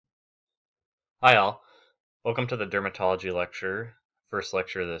Hi all, welcome to the dermatology lecture, first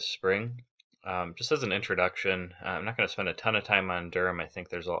lecture this spring. Just as an introduction, I'm not going to spend a ton of time on derm. I think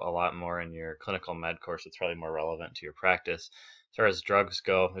there's a lot more in your clinical med course that's probably more relevant to your practice. As far as drugs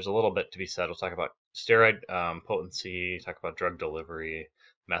go, there's a little bit to be said. We'll talk about steroid potency, talk about drug delivery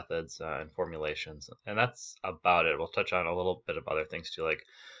methods and formulations, and that's about it. We'll touch on a little bit of other things too, like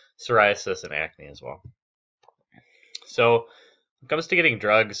psoriasis and acne as well. So when it comes to getting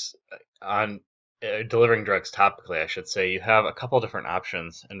drugs on delivering drugs topically, I should say, you have a couple different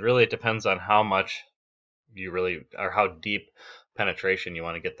options, and really it depends on how much you really or how deep penetration you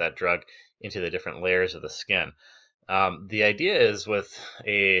want to get that drug into the different layers of the skin. The idea is with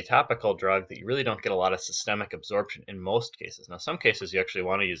a topical drug that you really don't get a lot of systemic absorption in most cases. Now, some cases you actually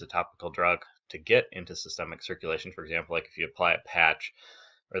want to use a topical drug to get into systemic circulation. For example, like if you apply a patch,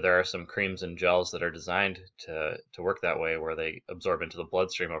 or there are some creams and gels that are designed to work that way where they absorb into the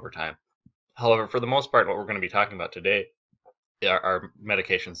bloodstream over time. However, for the most part, what we're going to be talking about today are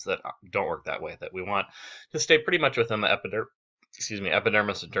medications that don't work that way, that we want to stay pretty much within the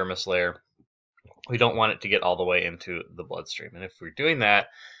epidermis and dermis layer. We don't want it to get all the way into the bloodstream. And if we're doing that,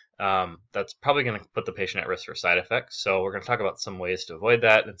 that's probably going to put the patient at risk for side effects. So we're going to talk about some ways to avoid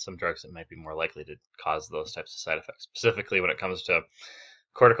that and some drugs that might be more likely to cause those types of side effects, specifically when it comes to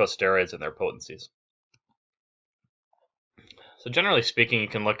corticosteroids and their potencies. So generally speaking, you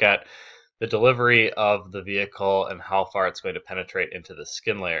can look at the delivery of the vehicle and how far it's going to penetrate into the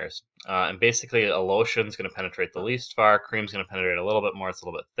skin layers. And basically, a lotion is going to penetrate the least far, cream is going to penetrate a little bit more, it's a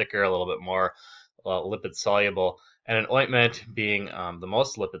little bit thicker, a little bit more lipid soluble, and an ointment being the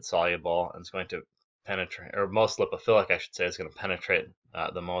most lipid soluble and it's going to penetrate, or most lipophilic, I should say, is going to penetrate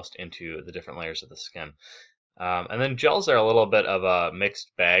the most into the different layers of the skin. And then gels are a little bit of a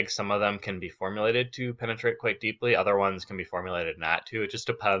mixed bag. Some of them can be formulated to penetrate quite deeply. Other ones can be formulated not to. It just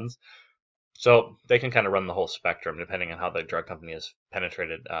depends. So they can kind of run the whole spectrum depending on how the drug company has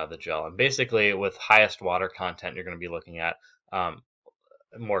penetrated the gel. And basically, with highest water content, you're going to be looking at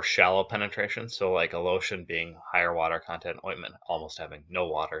more shallow penetration. So like a lotion being higher water content, ointment almost having no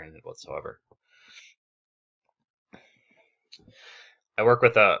water in it whatsoever. I work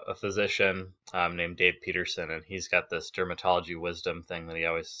with a physician named Dave Peterson, and he's got this dermatology wisdom thing that he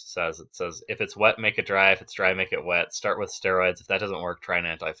always says. It says, if it's wet, make it dry. If it's dry, make it wet. Start with steroids. If that doesn't work, try an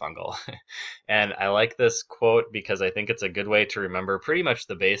antifungal. And I like this quote because I think it's a good way to remember pretty much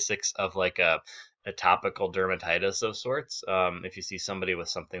the basics of like a topical dermatitis of sorts. If you see somebody with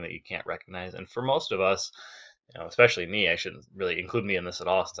something that you can't recognize. And for most of us, especially me, I shouldn't really include me in this at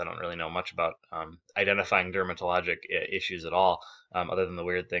all since I don't really know much about identifying dermatologic issues at all, other than the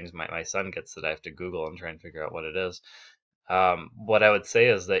weird things my son gets that I have to Google and try and figure out what it is. What I would say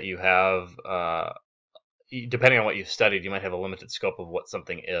is that you have, depending on what you've studied, you might have a limited scope of what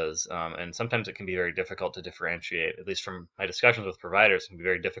something is, and sometimes it can be very difficult to differentiate, at least from my discussions with providers, it can be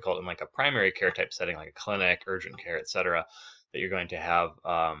very difficult in like a primary care type setting, like a clinic, urgent care, etc., that you're going to have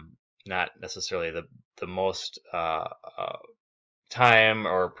not necessarily the most time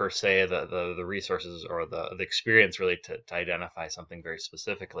or per se the resources or the experience really to identify something very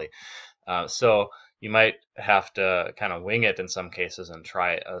specifically. So you might have to kind of wing it in some cases and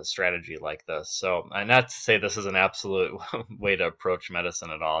try a strategy like this. So, and not to say this is an absolute way to approach medicine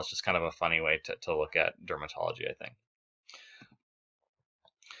at all. It's just kind of a funny way to look at dermatology, I think.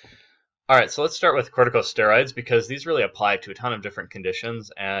 All right, so let's start with corticosteroids because these really apply to a ton of different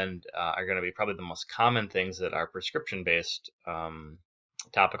conditions and are going to be probably the most common things that are prescription-based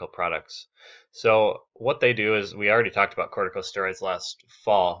topical products. So what they do is, we already talked about corticosteroids last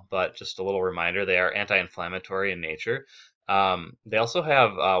fall, but just a little reminder, they are anti-inflammatory in nature. They also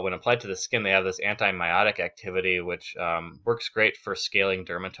have, when applied to the skin, they have this anti-miotic activity, which works great for scaling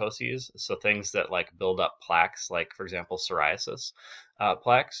dermatoses. So things that like build up plaques, like for example, psoriasis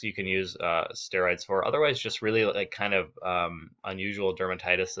plaques, you can use steroids for. Otherwise, just really like kind of unusual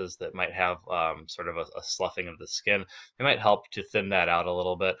dermatitises that might have sort of a sloughing of the skin, it might help to thin that out a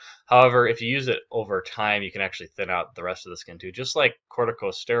little bit. However, if you use it over time, you can actually thin out the rest of the skin too, just like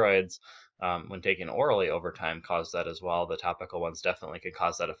corticosteroids. When taken orally over time cause that as well. The topical ones definitely can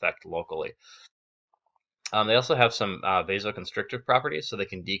cause that effect locally. They also have some vasoconstrictive properties, so they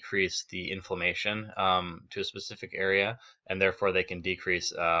can decrease the inflammation to a specific area, and therefore they can decrease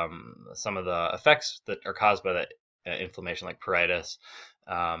some of the effects that are caused by that inflammation, like pruritus,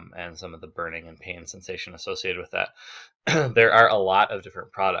 and some of the burning and pain sensation associated with that. There are a lot of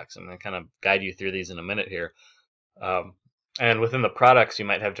different products. I'm going to kind of guide you through these in a minute here. And within the products, you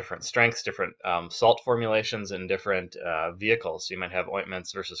might have different strengths, different salt formulations, and different vehicles. So you might have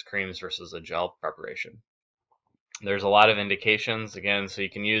ointments versus creams versus a gel preparation. There's a lot of indications, again, so you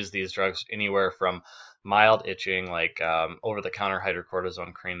can use these drugs anywhere from mild itching, like over-the-counter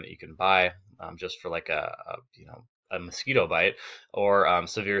hydrocortisone cream that you can buy just for like a mosquito bite, or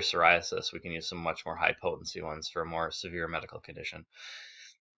severe psoriasis. We can use some much more high potency ones for a more severe medical condition.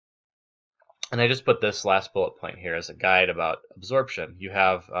 And I just put this last bullet point here as a guide about absorption. You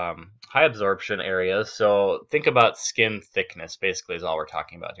have high absorption areas, so think about skin thickness, basically, is all we're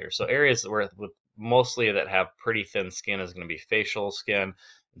talking about here. So areas where mostly that have pretty thin skin is going to be facial skin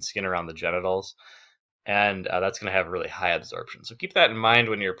and skin around the genitals. And that's going to have really high absorption. So keep that in mind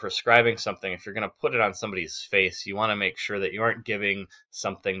when you're prescribing something. If you're going to put it on somebody's face, you want to make sure that you aren't giving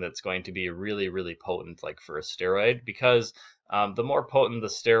something that's going to be really, really potent, like for a steroid, because the more potent the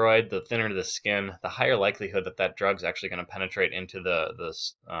steroid, the thinner the skin, the higher likelihood that that drug's actually going to penetrate into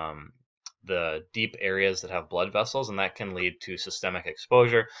the deep areas that have blood vessels, and that can lead to systemic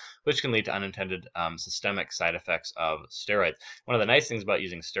exposure, which can lead to unintended systemic side effects of steroids. One of the nice things about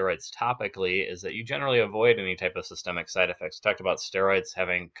using steroids topically is that you generally avoid any type of systemic side effects. We talked about steroids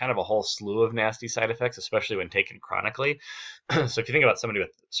having kind of a whole slew of nasty side effects, especially when taken chronically. So if you think about somebody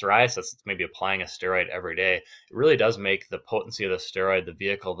with psoriasis that's maybe applying a steroid every day, it really does make the potency of the steroid, the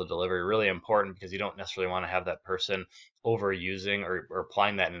vehicle, the delivery really important, because you don't necessarily want to have that person overusing or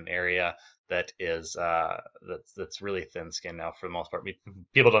applying that in an area that is that's really thin skin. Now, for the most part,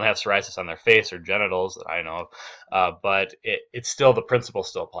 people don't have psoriasis on their face or genitals that I know of, but it's still, the principle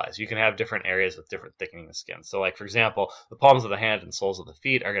still applies. You can have different areas with different thickening of skin. So, like for example, the palms of the hand and soles of the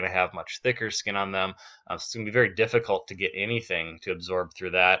feet are going to have much thicker skin on them. So it's going to be very difficult to get anything to absorb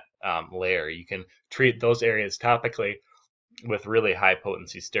through that layer. You can treat those areas topically with really high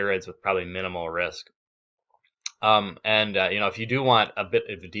potency steroids with probably minimal risk. If you do want a bit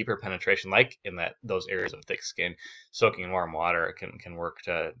of a deeper penetration, like in those areas of thick skin, soaking in warm water can work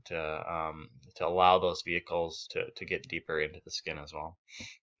to allow those vehicles to get deeper into the skin as well.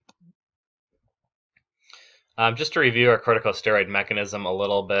 Just to review our corticosteroid mechanism a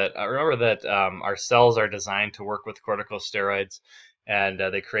little bit, remember that our cells are designed to work with corticosteroids, and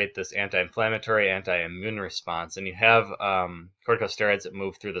they create this anti-inflammatory, anti-immune response. And you have corticosteroids that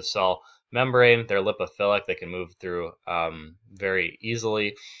move through the cell membrane. They're lipophilic. They can move through very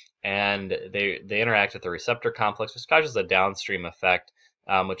easily, and they interact with the receptor complex, which causes a downstream effect,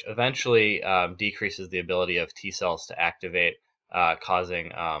 which eventually decreases the ability of T cells to activate, causing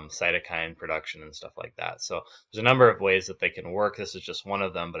cytokine production and stuff like that. So there's a number of ways that they can work. This is just one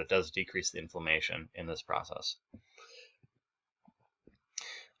of them, but it does decrease the inflammation in this process.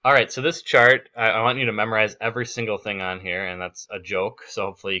 All right, so this chart, I want you to memorize every single thing on here, and that's a joke, so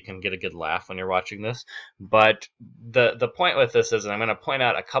hopefully you can get a good laugh when you're watching this. But the point with this is, and I'm going to point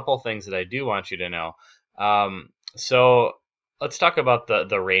out a couple things that I do want you to know. So let's talk about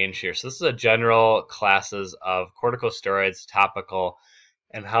the range here. So this is a general classes of corticosteroids, topical,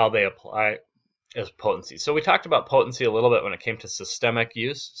 and how they apply as potency. So we talked about potency a little bit when it came to systemic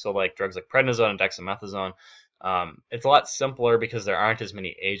use, so like drugs like prednisone and dexamethasone. It's a lot simpler because there aren't as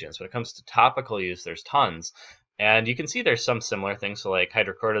many agents. When it comes to topical use, there's tons. And you can see there's some similar things, so like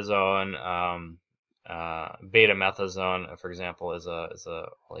hydrocortisone, betamethasone, for example, is a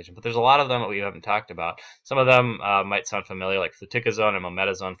agent. But there's a lot of them that we haven't talked about. Some of them might sound familiar, like fluticasone and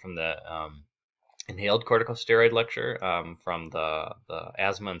mometasone from the inhaled corticosteroid lecture from the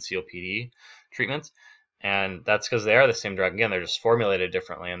asthma and COPD treatments. And that's because they are the same drug. Again, they're just formulated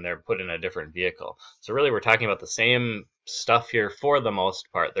differently and they're put in a different vehicle. So really, we're talking about the same stuff here for the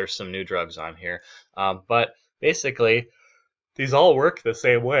most part. There's some new drugs on here. But basically, these all work the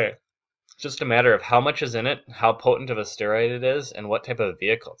same way. It's just a matter of how much is in it, how potent of a steroid it is, and what type of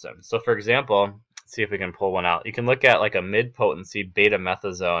vehicle it's in. So for example, let's see if we can pull one out. You can look at like a mid-potency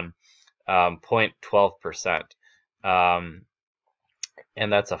betamethasone, 0.12%.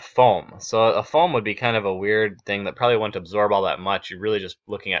 And that's a foam. So a foam would be kind of a weird thing that probably wouldn't absorb all that much. You're really just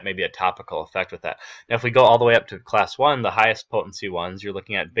looking at maybe a topical effect with that. Now, if we go all the way up to class 1, the highest potency ones, you're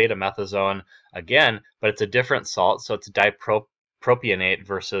looking at betamethasone again, but it's a different salt. So it's dipropionate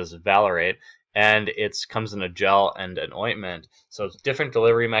versus valerate, and it comes in a gel and an ointment. So it's different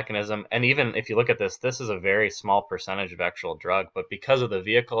delivery mechanism. And even if you look at this, this is a very small percentage of actual drug, but because of the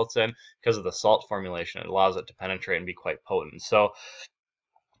vehicle it's in, because of the salt formulation, it allows it to penetrate and be quite potent. So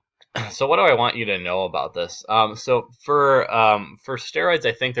what do I want you to know about this? So for steroids,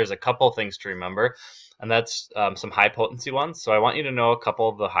 I think there's a couple things to remember, and that's some high potency ones. So I want you to know a couple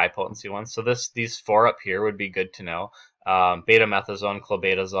of the high potency ones. So these 4 up here would be good to know: betamethasone,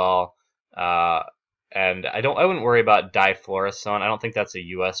 clobetasol, And I wouldn't worry about difluoroson. I don't think that's a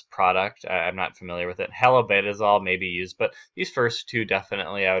U.S. product. I'm not familiar with it. Halobetasol may be used, but these first two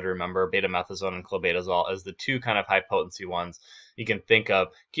definitely I would remember, betamethasone and clobetasol, as the two kind of high potency ones you can think of.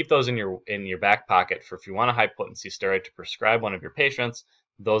 Keep those in your back pocket for if you want a high potency steroid to prescribe one of your patients.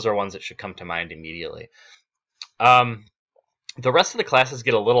 Those are ones that should come to mind immediately. The rest of the classes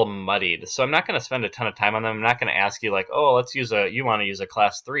get a little muddied, so I'm not going to spend a ton of time on them. I'm not going to ask you like, oh, you want to use a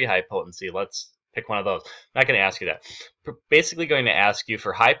class 3 high potency. Let's pick one of those. I'm not going to ask you that. We're basically going to ask you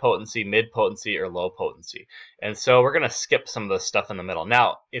for high potency, mid potency, or low potency. And so we're going to skip some of the stuff in the middle.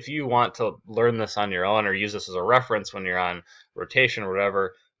 Now, if you want to learn this on your own or use this as a reference when you're on rotation or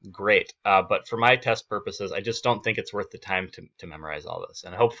whatever, great. But for my test purposes, I just don't think it's worth the time to memorize all this.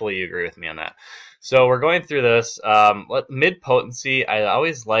 And hopefully you agree with me on that. So we're going through this. Mid potency, I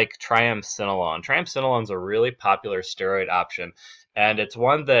always like triamcinolone. Triamcinolone is a really popular steroid option. And it's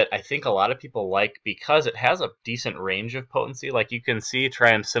one that I think a lot of people like because it has a decent range of potency. Like you can see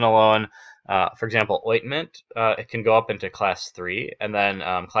triamcinolone, for example, ointment, it can go up into class 3. And then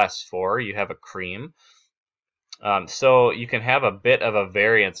class 4, you have a cream. So you can have a bit of a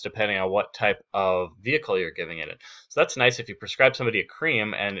variance depending on what type of vehicle you're giving it in. So that's nice if you prescribe somebody a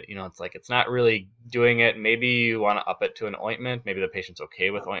cream and it's like it's not really doing it. Maybe you want to up it to an ointment. Maybe the patient's okay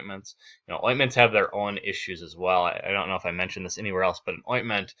with ointments. Ointments have their own issues as well. I don't know if I mentioned this anywhere else, but an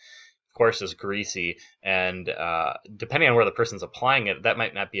ointment, of course, is greasy, and depending on where the person's applying it, that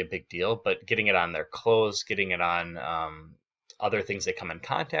might not be a big deal. But getting it on their clothes, getting it on other things they come in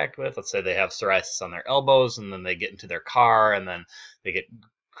contact with. Let's say they have psoriasis on their elbows, and then they get into their car, and then they get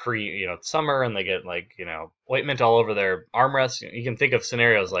it's summer, and they get ointment all over their armrests. You can think of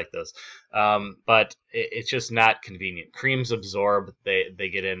scenarios like this, but it's just not convenient. Creams absorb; they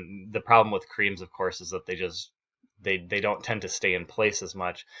get in. The problem with creams, of course, is that they don't tend to stay in place as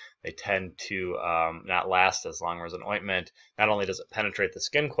much. They tend to not last as long. Whereas an ointment, not only does it penetrate the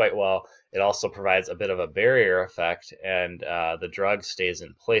skin quite well, it also provides a bit of a barrier effect, and the drug stays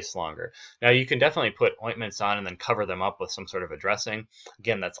in place longer. Now, you can definitely put ointments on and then cover them up with some sort of a dressing.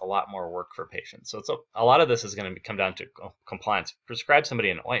 Again, that's a lot more work for patients. So a lot of this is going to come down to compliance. Prescribe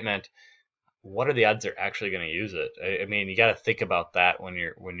somebody an ointment. What are the odds they're actually going to use it? I mean, you got to think about that when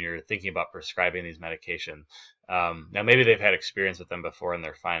you're thinking about prescribing these medications. Now, maybe they've had experience with them before and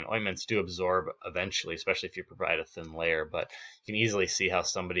they're fine. Ointments do absorb eventually, especially if you provide a thin layer, but you can easily see how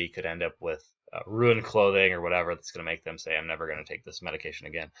somebody could end up with ruined clothing or whatever that's going to make them say, I'm never going to take this medication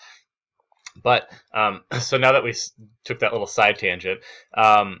again. But so now that we took that little side tangent,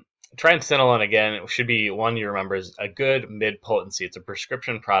 triamcinolone, again, should be one you remember is a good mid-potency. It's a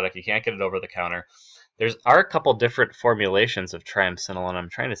prescription product. You can't get it over the counter. There are a couple different formulations of triamcinolone. I'm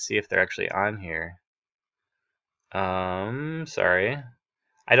trying to see if they're actually on here. Sorry.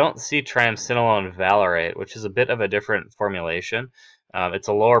 I don't see triamcinolone valerate, which is a bit of a different formulation. It's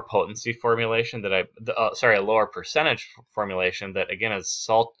a lower potency formulation that a lower percentage formulation that again is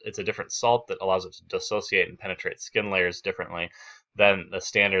salt. It's a different salt that allows it to dissociate and penetrate skin layers differently than the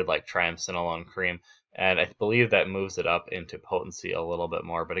standard like triamcinolone cream. And I believe that moves it up into potency a little bit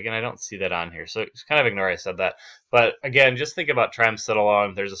more. But again, I don't see that on here. So just kind of ignore I said that. But again, just think about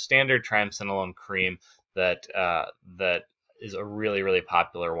triamcinolone. There's a standard triamcinolone cream that is a really, really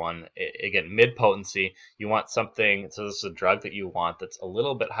popular one. Again, mid-potency. You want something, so this is a drug that you want that's a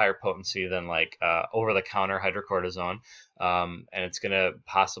little bit higher potency than like over-the-counter hydrocortisone. And it's going to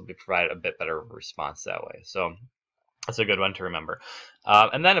possibly provide a bit better response that way. So that's a good one to remember.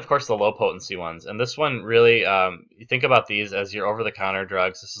 And then, of course, the low-potency ones. And this one really, you think about these as your over-the-counter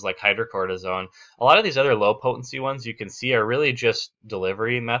drugs. This is like hydrocortisone. A lot of these other low-potency ones you can see are really just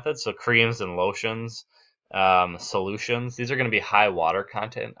delivery methods, so creams and lotions. Solutions. These are going to be high water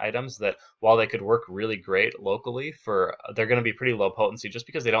content items that while they could work really great locally they're going to be pretty low potency just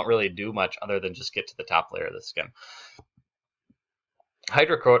because they don't really do much other than just get to the top layer of the skin.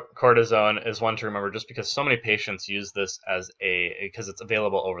 Hydrocortisone is one to remember just because so many patients use this because it's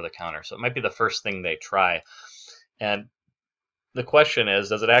available over the counter. So it might be the first thing they try. And the question is,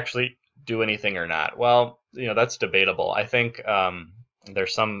 does it actually do anything or not? Well, that's debatable. I think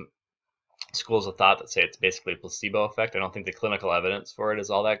there's some schools of thought that say it's basically a placebo effect. I don't think the clinical evidence for it is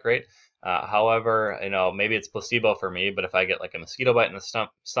all that great. However, maybe it's placebo for me, but if I get like a mosquito bite in the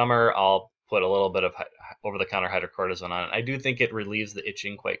summer, I'll put a little bit of over-the-counter hydrocortisone on it. I do think it relieves the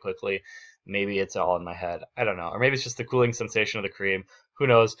itching quite quickly. Maybe it's all in my head. I don't know. Or maybe it's just the cooling sensation of the cream. Who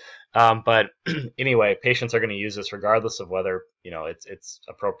knows? But anyway, patients are going to use this regardless of whether it's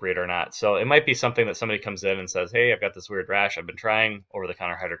appropriate or not. So it might be something that somebody comes in and says, "Hey, I've got this weird rash. I've been trying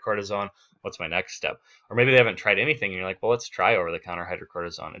over-the-counter hydrocortisone. What's my next step?" Or maybe they haven't tried anything, and you're like, "Well, let's try over-the-counter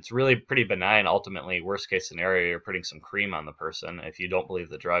hydrocortisone." It's really pretty benign. Ultimately, worst case scenario, you're putting some cream on the person if you don't believe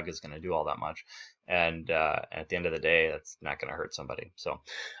the drug is going to do all that much. And at the end of the day, that's not going to hurt somebody. So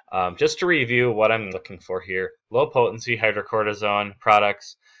just to review what I'm looking for here: low potency hydrocortisone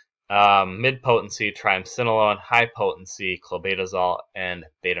products, mid potency triamcinolone, high potency clobetasol, and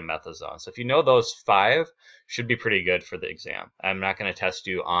betamethasone. So if you know those five, should be pretty good for the exam. I'm not going to test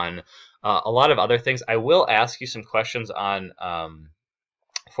you on a lot of other things. I will ask you some questions on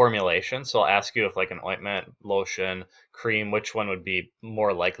formulation. So I'll ask you if like an ointment, lotion, cream, which one would be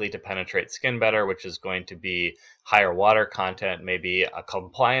more likely to penetrate skin better, which is going to be higher water content, maybe a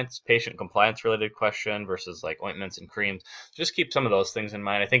patient compliance related question versus like ointments and creams. Just keep some of those things in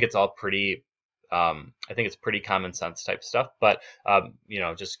mind. I think it's all pretty I think it's pretty common sense type stuff, but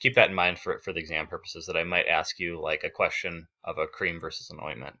just keep that in mind for the exam purposes, that I might ask you like a question of a cream versus an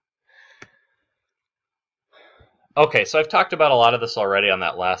ointment. Okay, so I've talked about a lot of this already on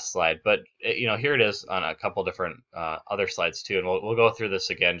that last slide, but here it is on a couple different other slides too, and we'll go through this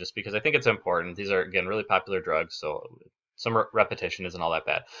again just because I think it's important. These are, again, really popular drugs, so some repetition isn't all that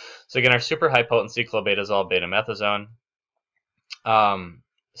bad. So again, our super high potency clobetasol, betamethasone.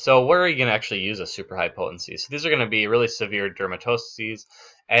 So where are you going to actually use a super high potency? So these are going to be really severe dermatoses,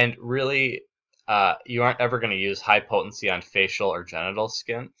 and really you aren't ever going to use high potency on facial or genital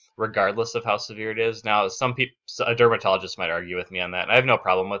skin, regardless of how severe it is. Now, some people, a dermatologist might argue with me on that, and I have no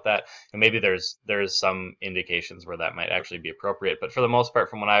problem with that. And maybe there's some indications where that might actually be appropriate, but for the most part,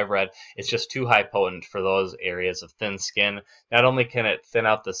 from what I've read, it's just too high potent for those areas of thin skin. Not only can it thin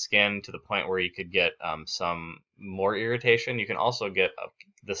out the skin to the point where you could get some more irritation, you can also get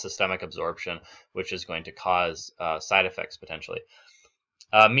the systemic absorption, which is going to cause side effects potentially.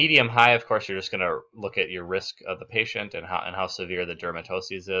 Medium high, of course, you're just going to look at your risk of the patient and how severe the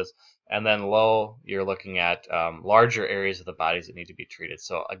dermatoses is. And then low, you're looking at larger areas of the bodies that need to be treated.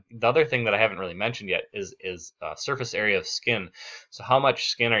 So the other thing that I haven't really mentioned yet is surface area of skin. So how much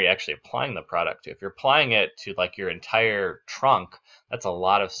skin are you actually applying the product to? If you're applying it to like your entire trunk, that's a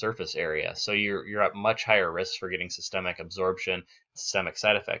lot of surface area. So you're at much higher risk for getting systemic absorption, systemic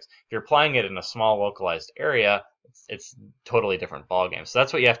side effects. If you're applying it in a small localized area, it's totally different ballgame. So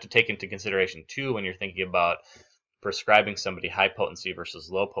that's what you have to take into consideration too when you're thinking about prescribing somebody high potency versus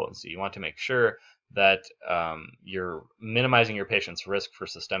low potency. You want to make sure that you're minimizing your patient's risk for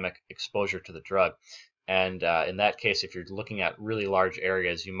systemic exposure to the drug. And in that case, if you're looking at really large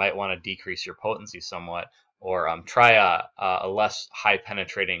areas, you might want to decrease your potency somewhat, or try a less high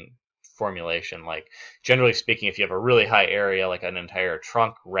penetrating formulation. Like, generally speaking, if you have a really high area, like an entire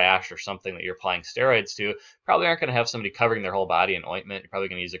trunk rash or something that you're applying steroids to, probably aren't going to have somebody covering their whole body in ointment. You're probably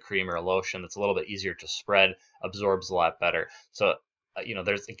going to use a cream or a lotion that's a little bit easier to spread, absorbs a lot better. So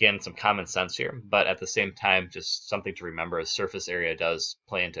there's, again, some common sense here, but at the same time, just something to remember is surface area does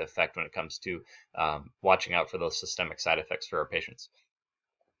play into effect when it comes to watching out for those systemic side effects for our patients.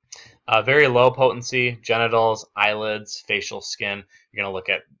 Very low potency, genitals, eyelids, facial skin. You're going to look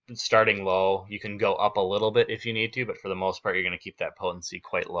at starting low. You can go up a little bit if you need to, but for the most part, you're going to keep that potency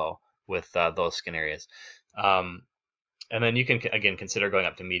quite low with those skin areas. And then you can, again, consider going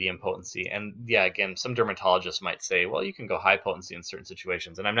up to medium potency. And yeah, again, some dermatologists might say, well, you can go high potency in certain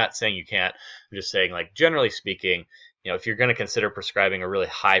situations. And I'm not saying you can't. I'm just saying, like, generally speaking, if you're going to consider prescribing a really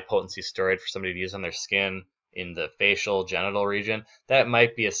high potency steroid for somebody to use on their skin in the facial genital region, that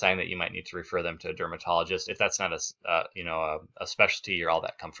might be a sign that you might need to refer them to a dermatologist if that's not a specialty you're all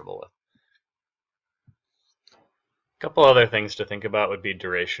that comfortable with. A couple other things to think about would be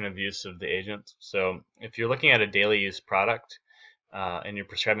duration of use of the agent. So if you're looking at a daily use product and you're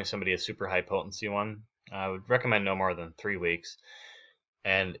prescribing somebody a super high potency one, I would recommend no more than 3 weeks.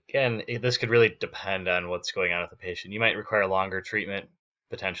 And again, this could really depend on what's going on with the patient. You might require longer treatment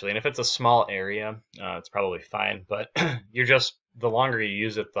potentially, and if it's a small area, it's probably fine. But the longer you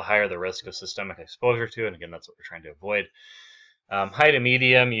use it, the higher the risk of systemic exposure to it. And again, that's what we're trying to avoid. High to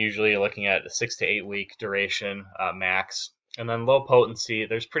medium, usually you're looking at a 6 to 8 week duration max. And then low potency,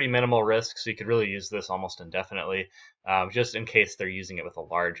 there's pretty minimal risk, so you could really use this almost indefinitely, just in case they're using it with a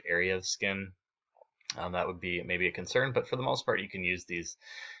large area of skin. That would be maybe a concern, but for the most part, you can use these.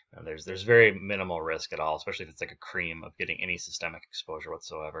 There's very minimal risk at all, especially if it's like a cream, of getting any systemic exposure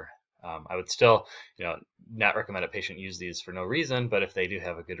whatsoever. I would still, not recommend a patient use these for no reason, but if they do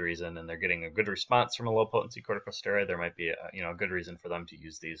have a good reason and they're getting a good response from a low potency corticosteroid, there might be a good reason for them to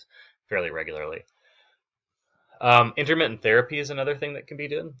use these fairly regularly. Intermittent therapy is another thing that can be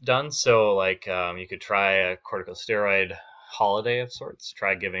done. So, like, you could try a corticosteroid holiday of sorts.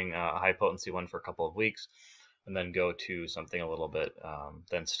 Try giving a high potency one for a couple of weeks, and then go to something a little bit.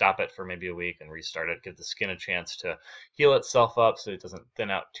 Then stop it for maybe a week and restart it. Give the skin a chance to heal itself up so it doesn't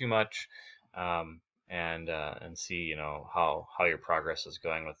thin out too much, and see how your progress is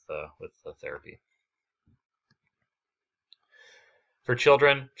going with the therapy. For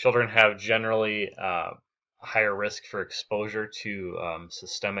children have generally higher risk for exposure to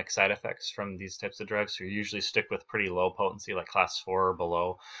systemic side effects from these types of drugs. So you usually stick with pretty low potency, like class 4 or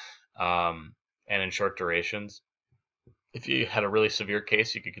below, and in short durations. If you had a really severe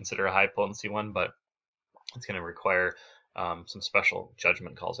case, you could consider a high potency one, but it's going to require some special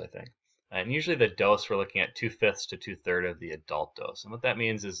judgment calls, I think. And usually the dose, we're looking at 2/5 to 2/3 of the adult dose. And what that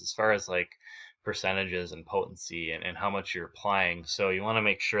means is, as far as like percentages and potency and how much you're applying, so you want to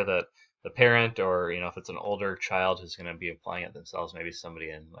make sure that the parent, or if it's an older child who's going to be applying it themselves, maybe somebody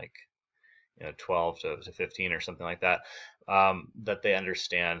in like 12 to 15 or something like that, that they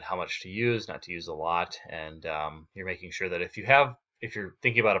understand how much to use, not to use a lot. And you're making sure that if you're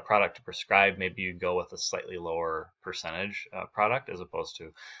thinking about a product to prescribe, maybe you go with a slightly lower percentage product as opposed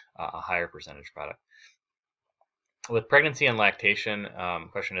to a higher percentage product. With pregnancy and lactation,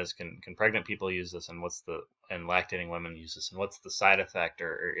 question is, can pregnant people use this, and lactating women use this, and what's the side effect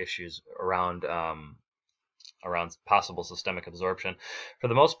or issues around possible systemic absorption? For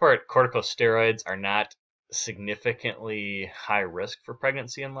the most part, corticosteroids are not significantly high risk for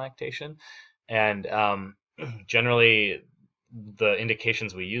pregnancy and lactation, and generally the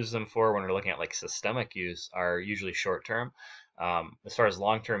indications we use them for when we're looking at like systemic use are usually short term. As far as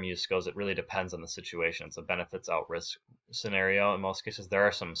long-term use goes, it really depends on the situation. It's a benefits out risk scenario in most cases. There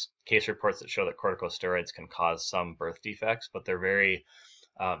are some case reports that show that corticosteroids can cause some birth defects, but they're very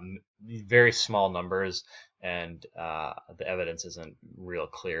small numbers, and the evidence isn't real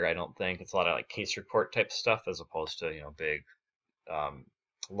clear. I don't think it's a lot of like case report type stuff as opposed to big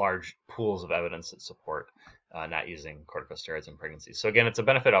large pools of evidence that support not using corticosteroids in pregnancy. So again, it's a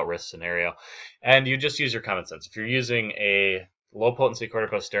benefit out risk scenario, and you just use your common sense. If you're using a low potency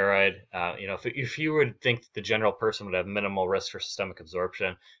corticosteroid, if you would think the general person would have minimal risk for systemic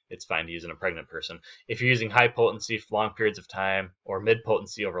absorption, it's fine to use in a pregnant person. If you're using high potency for long periods of time, or mid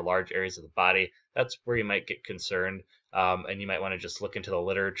potency over large areas of the body, that's where you might get concerned, and you might want to just look into the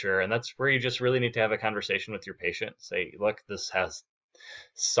literature, and that's where you just really need to have a conversation with your patient. Say, look, this has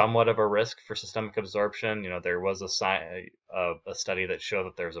somewhat of a risk for systemic absorption. There was a study that showed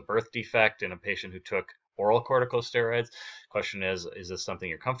that there's a birth defect in a patient who took oral corticosteroids. Question is this something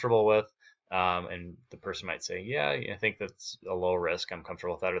you're comfortable with? And the person might say, yeah, I think that's a low risk, I'm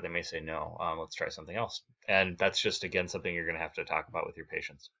comfortable with that. Or they may say, no, let's try something else. And that's just, again, something you're going to have to talk about with your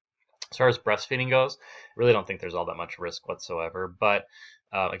patients. As far as breastfeeding goes, I really don't think there's all that much risk whatsoever. But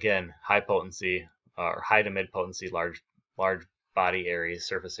again, high potency or high to mid potency, large body areas,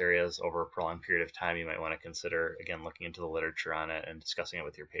 surface areas over a prolonged period of time, you might want to consider, again, looking into the literature on it and discussing it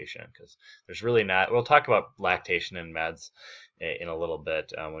with your patient, because there's really not, we'll talk about lactation and meds in a little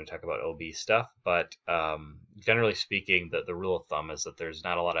bit when we talk about OB stuff, but generally speaking, the rule of thumb is that there's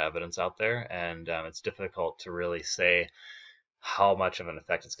not a lot of evidence out there, and it's difficult to really say how much of an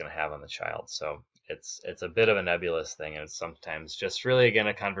effect it's going to have on the child. So it's a bit of a nebulous thing, and it's sometimes just really, again,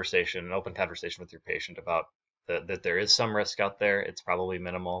 an open conversation with your patient about that there is some risk out there. It's probably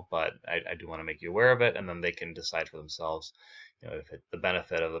minimal, but I do want to make you aware of it, and then they can decide for themselves, if the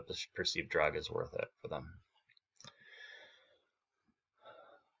benefit of the perceived drug is worth it for them.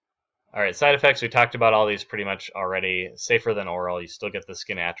 All right, side effects. We talked about all these pretty much already. Safer than oral. You still get the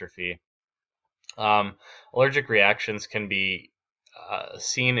skin atrophy. Allergic reactions can be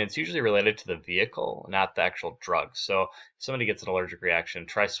seen. It's usually related to the vehicle, not the actual drug. So if somebody gets an allergic reaction,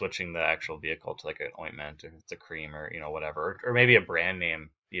 try switching the actual vehicle to like an ointment, or if it's a cream, or whatever, or maybe a brand name.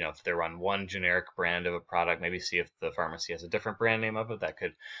 If they're on one generic brand of a product, maybe see if the pharmacy has a different brand name of it. That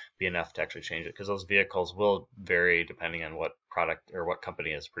could be enough to actually change it, because those vehicles will vary depending on what product or what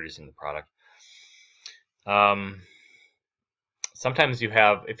company is producing the product. Sometimes if you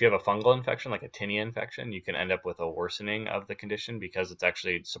have a fungal infection, like a tinea infection, you can end up with a worsening of the condition, because it's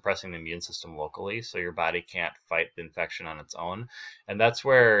actually suppressing the immune system locally, so your body can't fight the infection on its own. And that's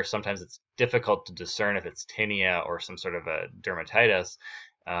where sometimes it's difficult to discern if it's tinea or some sort of a dermatitis,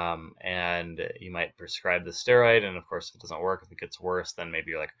 and you might prescribe the steroid, and of course if it doesn't work, if it gets worse, then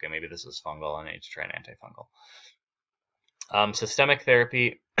maybe you're like, okay, maybe this is fungal, and I need to try an antifungal. Systemic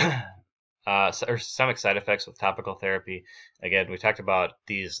therapy, or systemic side effects with topical therapy. Again, we talked about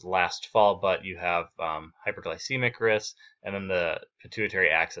these last fall, but you have hyperglycemic risk, and then the pituitary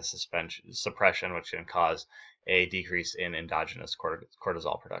axis suppression, which can cause a decrease in endogenous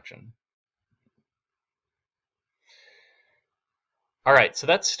cortisol production. All right, so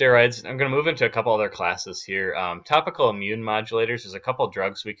that's steroids. I'm going to move into a couple other classes here. Topical immune modulators. There's a couple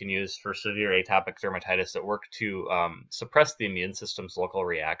drugs we can use for severe atopic dermatitis that work to suppress the immune system's local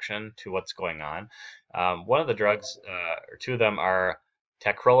reaction to what's going on. One of the drugs, or two of them, are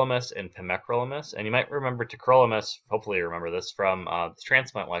tacrolimus and pimecrolimus. And you might remember tacrolimus, hopefully you remember this, from the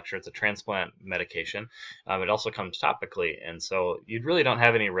transplant lecture. It's a transplant medication. It also comes topically, and so you really don't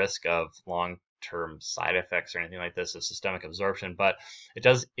have any risk of long-term side effects or anything like this of systemic absorption, but it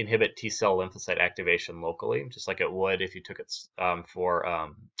does inhibit T-cell lymphocyte activation locally, just like it would if you took it for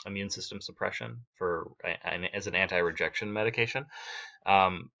immune system suppression as an anti-rejection medication.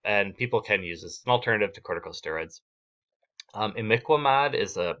 And people can use this. It's an alternative to corticosteroids. Imiquimod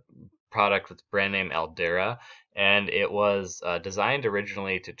is a product with brand name Aldera, and it was designed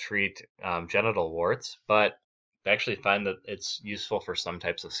originally to treat genital warts, but I actually find that it's useful for some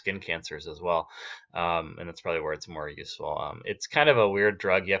types of skin cancers as well, and that's probably where it's more useful. It's kind of a weird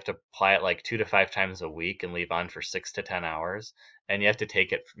drug. You have to apply it like 2 to 5 times a week and leave on for 6 to 10 hours, and you have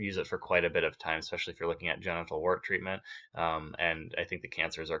to use it for quite a bit of time, especially if you're looking at genital wart treatment. And I think the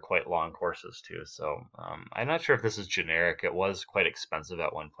cancers are quite long courses too. So I'm not sure if this is generic. It was quite expensive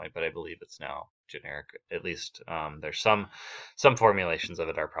at one point, but I believe it's now generic. At least there's some formulations of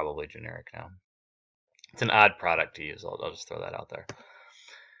it are probably generic now. It's an odd product to use. I'll just throw that out there.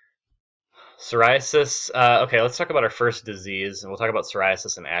 Psoriasis. Okay, let's talk about our first disease, and we'll talk about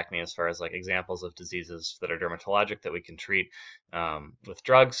psoriasis and acne as far as like examples of diseases that are dermatologic that we can treat with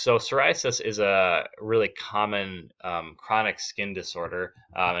drugs. So psoriasis is a really common chronic skin disorder,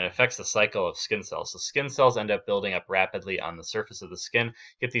 and it affects the cycle of skin cells. So skin cells end up building up rapidly on the surface of the skin.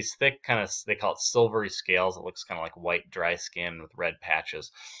 You get these thick they call it silvery scales. It looks kind of like white, dry skin with red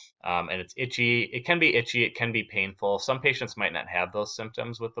patches. And it's itchy. It can be itchy. It can be painful. Some patients might not have those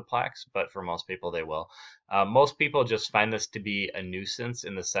symptoms with the plaques, but for most people, they will. Most people just find this to be a nuisance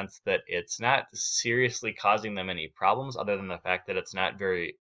in the sense that it's not seriously causing them any problems other than the fact that it's not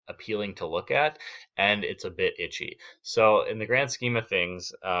very appealing to look at, and it's a bit itchy. So in the grand scheme of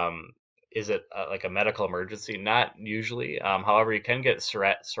things, is it like a medical emergency? Not usually. However, you can get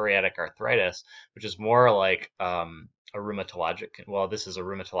psoriatic arthritis, which is more like a rheumatologic, well, this is a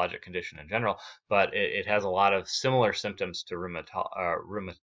rheumatologic condition in general, but it has a lot of similar symptoms to rheumatoid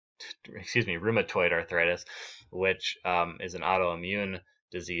arthritis, which is an autoimmune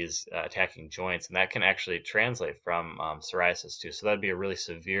disease attacking joints, and that can actually translate from psoriasis too. So that'd be a really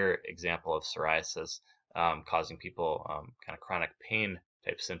severe example of psoriasis causing people kind of chronic pain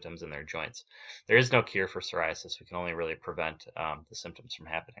type symptoms in their joints. There is no cure for psoriasis. We can only really prevent the symptoms from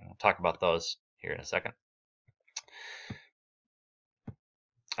happening. We'll talk about those here in a second.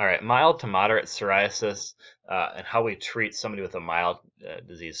 All right, mild to moderate psoriasis and how we treat somebody with a mild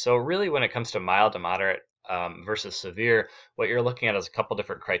disease. So really when it comes to mild to moderate versus severe, what you're looking at is a couple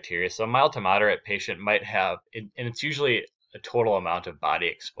different criteria. So a mild to moderate patient might have, and it's usually a total amount of body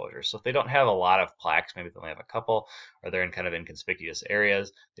exposure. So if they don't have a lot of plaques, maybe they only have a couple, or they're in kind of inconspicuous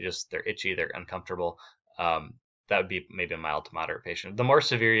areas, they're itchy, they're uncomfortable, that would be maybe a mild to moderate patient. The more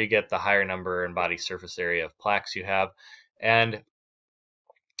severe you get, the higher number and body surface area of plaques you have. And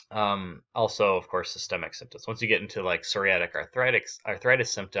also, of course, systemic symptoms. Once you get into like psoriatic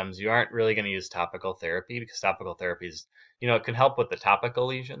arthritis symptoms, you aren't really going to use topical therapy because topical therapies, it can help with the topical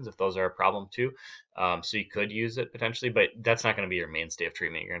lesions if those are a problem too. So you could use it potentially, but that's not going to be your mainstay of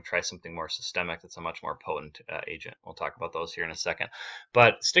treatment. You're going to try something more systemic that's a much more potent agent. We'll talk about those here in a second.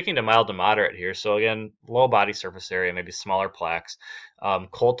 But sticking to mild to moderate here, so again, low body surface area, maybe smaller plaques.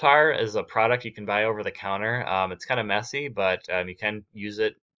 Coal tar is a product you can buy over the counter. It's kind of messy, but you can use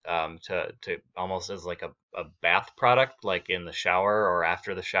it to almost as like a bath product, like in the shower or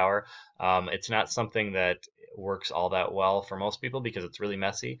after the shower. It's not something that works all that well for most people because it's really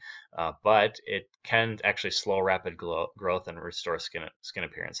messy, but it can actually slow rapid growth and restore skin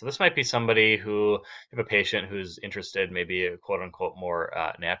appearance. So this might be somebody who, if a patient who's interested, maybe a quote unquote more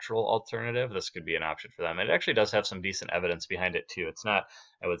natural alternative, this could be an option for them. It actually does have some decent evidence behind it too. It's not,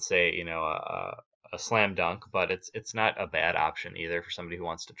 I would say, a slam dunk, but it's not a bad option either for somebody who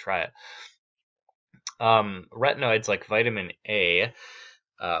wants to try it. Retinoids like vitamin A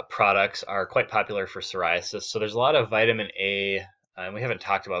products are quite popular for psoriasis. So there's a lot of vitamin A, and we haven't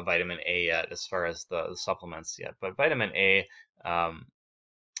talked about vitamin A yet as far as the supplements yet, but vitamin A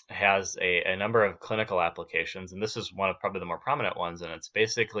has a number of clinical applications, and this is one of probably the more prominent ones, and it's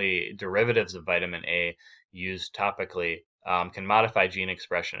basically derivatives of vitamin A used topically can modify gene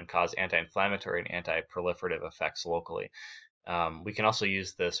expression and cause anti-inflammatory and anti-proliferative effects locally. We can also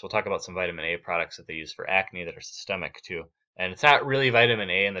use this. We'll talk about some vitamin A products that they use for acne that are systemic too. And it's not really vitamin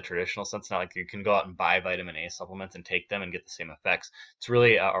A in the traditional sense. It's not like you can go out and buy vitamin A supplements and take them and get the same effects. It's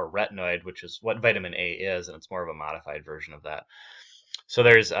really a retinoid, which is what vitamin A is, and it's more of a modified version of that. So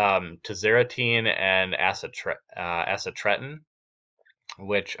there's tazarotene and acitretin,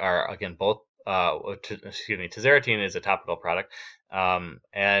 which are again both. Excuse me, tazarotene is a topical product,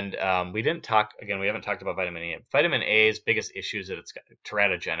 we didn't talk again. We haven't talked about vitamin A. Vitamin A's biggest issue is that it's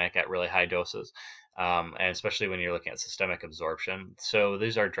teratogenic at really high doses, and especially when you're looking at systemic absorption. So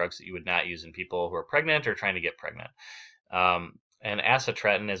these are drugs that you would not use in people who are pregnant or trying to get pregnant. And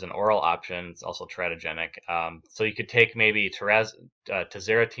acitretin is an oral option. It's also teratogenic. So you could take maybe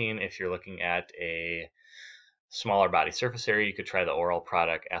tazarotene if you're looking at a smaller body surface area. You could try the oral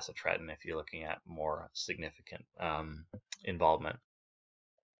product acitretin if you're looking at more significant involvement.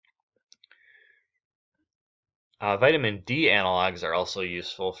 Vitamin D analogs are also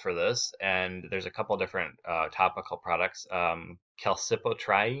useful for this, and there's a couple different topical products.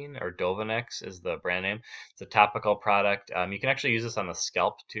 Calcipotriene or Dovanex is the brand name. It's a topical product. You can actually use this on the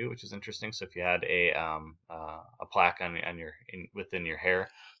scalp too, which is interesting. So if you had a plaque within your hair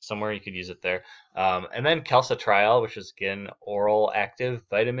somewhere, you could use it there. And then calcitriol, which is again oral active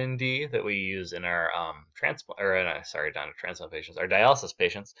vitamin D that we use in our transplant patients, our dialysis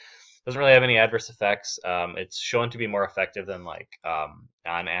patients. Doesn't really have any adverse effects. It's shown to be more effective than like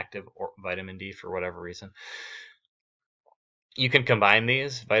non-active vitamin D for whatever reason. You can combine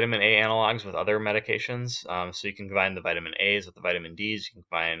these vitamin A analogs with other medications. So you can combine the vitamin A's with the vitamin D's. You can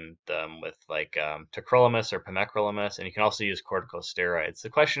combine them with like tacrolimus or pimecrolimus, and you can also use corticosteroids. The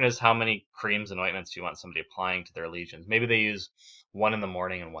question is, how many creams and ointments do you want somebody applying to their lesions? Maybe they use one in the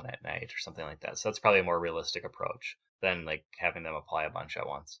morning and one at night or something like that. So that's probably a more realistic approach than like having them apply a bunch at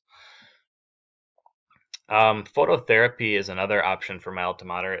once. Phototherapy is another option for mild to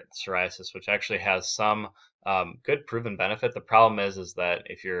moderate psoriasis, which actually has some good proven benefit. The problem is that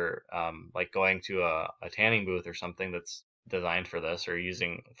if you're like going to a tanning booth or something that's designed for this, or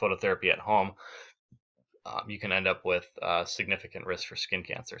using phototherapy at home, you can end up with significant risk for skin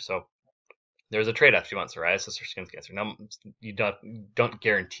cancer. So there's a trade-off. Do you want psoriasis or skin cancer? No, you don't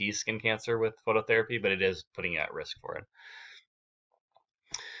guarantee skin cancer with phototherapy, but it is putting you at risk for it.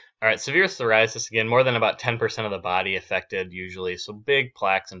 All right, severe psoriasis, again, more than about 10% of the body affected usually, so big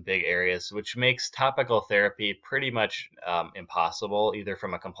plaques in big areas, which makes topical therapy pretty much impossible, either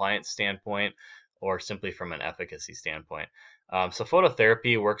from a compliance standpoint or simply from an efficacy standpoint. So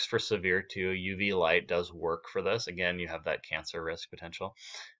phototherapy works for severe too. UV light does work for this. Again, you have that cancer risk potential.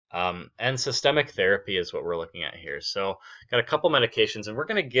 And systemic therapy is what we're looking at here. So got a couple medications, and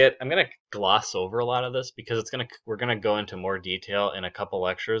I'm gonna gloss over a lot of this because we're gonna go into more detail in a couple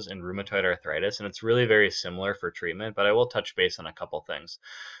lectures in rheumatoid arthritis, and it's really very similar for treatment, but I will touch base on a couple things.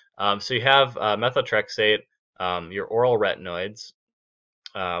 So you have methotrexate, your oral retinoids,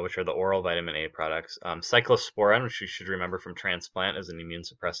 which are the oral vitamin A products, cyclosporin, which you should remember from transplant as an immune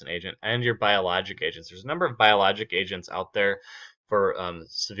suppressant agent, and your biologic agents. There's a number of biologic agents out there for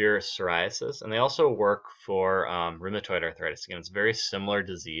severe psoriasis, and they also work for rheumatoid arthritis. Again, it's a very similar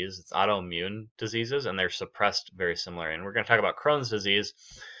disease. It's autoimmune diseases, and they're suppressed very similar. And we're going to talk about Crohn's disease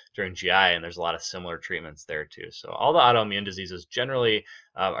during GI, and there's a lot of similar treatments there too. So all the autoimmune diseases generally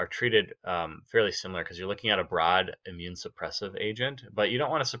are treated fairly similar because you're looking at a broad immune suppressive agent, but you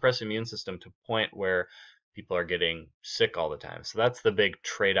don't want to suppress the immune system to a point where people are getting sick all the time. So that's the big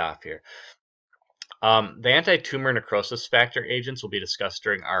trade-off here. The anti-tumor necrosis factor agents will be discussed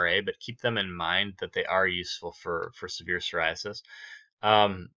during RA, but keep them in mind that they are useful for severe psoriasis.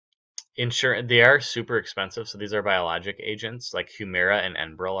 They are super expensive, so these are biologic agents like Humira and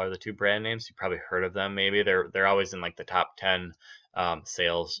Enbrel are the two brand names. You probably heard of them. Maybe they're always in like the top 10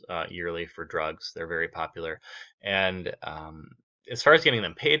 sales yearly for drugs. They're very popular, and as far as getting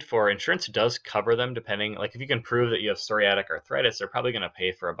them paid for, insurance does cover them depending, like if you can prove that you have psoriatic arthritis, they're probably going to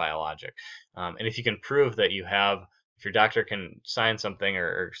pay for a biologic. And if you can prove that if your doctor can sign something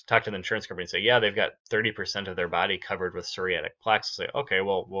or talk to the insurance company and say, yeah, they've got 30% of their body covered with psoriatic plaques, say, okay,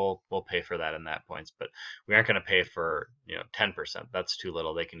 well, we'll pay for that in that points, but we aren't going to pay for 10%. That's too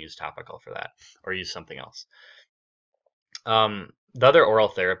little. They can use topical for that or use something else. The other oral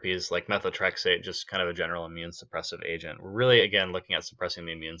therapies like methotrexate, just kind of a general immune suppressive agent. We're really, again, looking at suppressing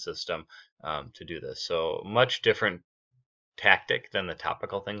the immune system to do this. So much different tactic than the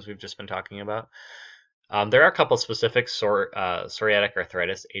topical things we've just been talking about. There are a couple specific psoriatic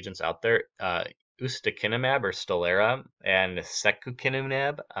arthritis agents out there. Ustekinumab or Stelara and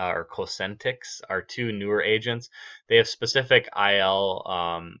secukinumab or Cosentyx are two newer agents. They have specific IL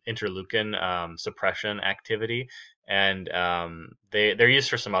interleukin suppression activity, and they're used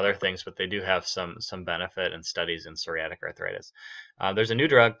for some other things, but they do have some benefit in studies in psoriatic arthritis. There's a new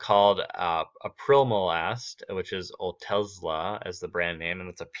drug called apremilast, which is Otezla as the brand name, and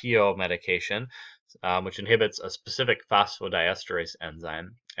it's a PO medication, which inhibits a specific phosphodiesterase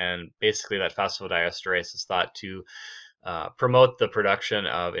enzyme. And basically, that phosphodiesterase is thought to promote the production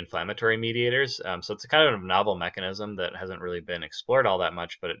of inflammatory mediators. So it's a kind of novel mechanism that hasn't really been explored all that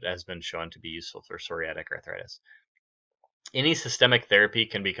much, but it has been shown to be useful for psoriatic arthritis. Any systemic therapy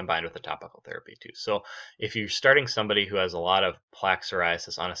can be combined with a topical therapy too. So if you're starting somebody who has a lot of plaque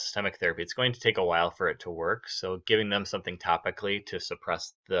psoriasis on a systemic therapy, it's going to take a while for it to work. So giving them something topically to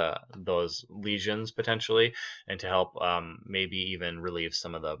suppress those lesions potentially, and to help maybe even relieve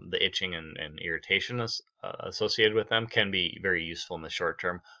some of the itching and irritation associated with them, can be very useful in the short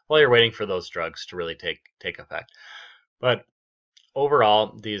term while you're waiting for those drugs to really take effect. But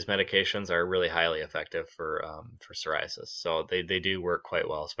overall, these medications are really highly effective for psoriasis. So they do work quite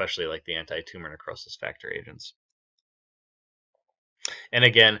well, especially like the anti-tumor necrosis factor agents. And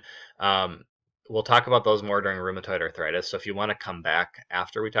again, um, we'll talk about those more during rheumatoid arthritis. So if you want to come back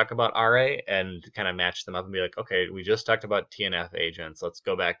after we talk about RA and kind of match them up and be like, okay, we just talked about TNF agents. Let's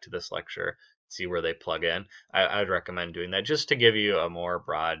go back to this lecture, see where they plug in. I would recommend doing that just to give you a more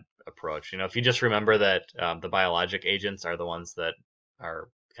broad approach. If you just remember that the biologic agents are the ones that are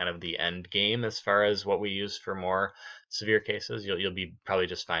kind of the end game as far as what we use for more severe cases, you'll be probably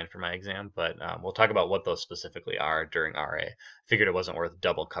just fine for my exam. But we'll talk about what those specifically are during RA. Figured it wasn't worth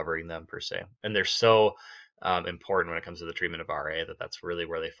double covering them per se, and they're so important when it comes to the treatment of RA that's really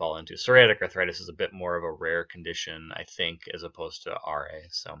where they fall into. Psoriatic arthritis is a bit more of a rare condition, I think, as opposed to RA.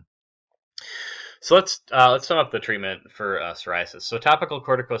 So let's sum up the treatment for psoriasis. So topical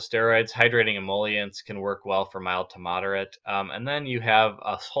corticosteroids, hydrating emollients can work well for mild to moderate, and then you have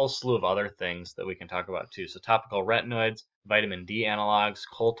a whole slew of other things that we can talk about too. So topical retinoids, vitamin D analogs,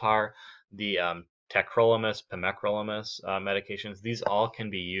 coal tar, the tacrolimus, pimecrolimus medications. These all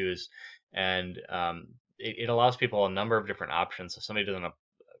can be used, and it allows people a number of different options. If somebody doesn't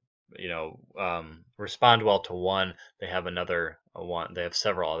respond well to one, they have another one. They have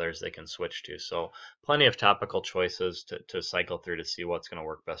several others they can switch to. So plenty of topical choices to cycle through to see what's going to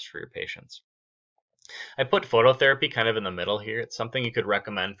work best for your patients. I put phototherapy kind of in the middle here. It's something you could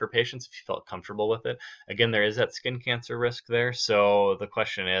recommend for patients if you felt comfortable with it. Again, there is that skin cancer risk there. So the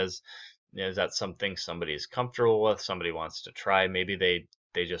question is that something somebody's comfortable with, somebody wants to try? Maybe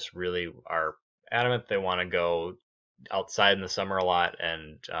they just really are adamant they want to go outside in the summer a lot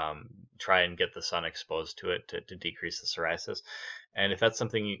and try and get the sun exposed to it to decrease the psoriasis. And if that's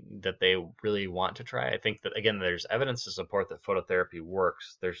something that they really want to try, I think that, again, there's evidence to support that phototherapy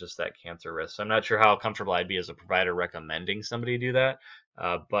works. There's just that cancer risk. So I'm not sure how comfortable I'd be as a provider recommending somebody do that,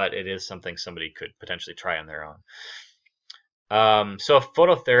 but it is something somebody could potentially try on their own. So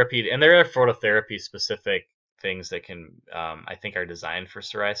phototherapy, and there are phototherapy specific things that can, I think, are designed for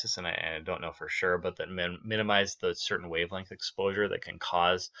psoriasis, and I don't know for sure, but that minimize the certain wavelength exposure that can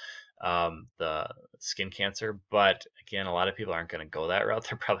cause the skin cancer. But again, a lot of people aren't going to go that route.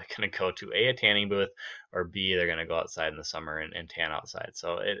 They're probably going to go to a tanning booth, or B, they're going to go outside in the summer and tan outside.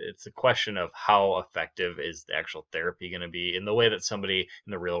 So it's a question of how effective is the actual therapy going to be in the way that somebody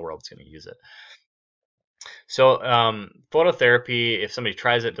in the real world is going to use it. So phototherapy, if somebody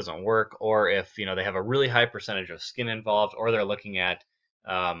tries it, doesn't work, or if they have a really high percentage of skin involved, or they're looking at,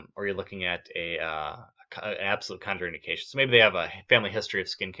 or you're looking at an absolute contraindication. So maybe they have a family history of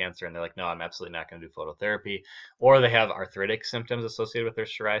skin cancer, and they're like, no, I'm absolutely not going to do phototherapy, or they have arthritic symptoms associated with their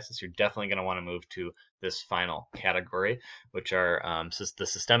psoriasis. You're definitely going to want to move to this final category, which are the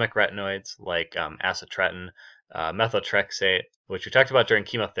systemic retinoids like acitretin, methotrexate, which we talked about during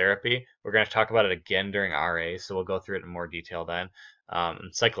chemotherapy. We're going to talk about it again during RA, so we'll go through it in more detail then.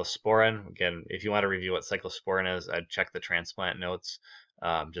 Cyclosporin, again, if you want to review what cyclosporin is, I'd check the transplant notes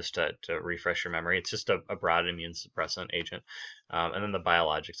just to refresh your memory. It's just a broad immune suppressant agent. And then the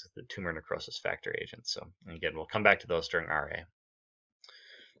biologics, the tumor necrosis factor agents. So again, we'll come back to those during RA.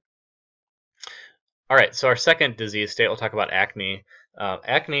 All right, so our second disease state, we'll talk about acne.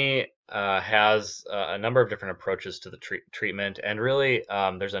 Acne has a number of different approaches to the treatment, and really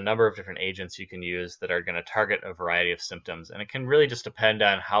there's a number of different agents you can use that are going to target a variety of symptoms, and it can really just depend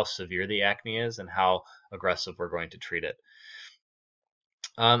on how severe the acne is and how aggressive we're going to treat it.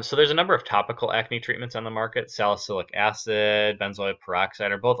 So there's a number of topical acne treatments on the market. Salicylic acid, benzoyl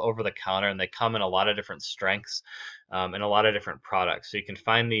peroxide are both over the counter, and they come in a lot of different strengths and a lot of different products. So you can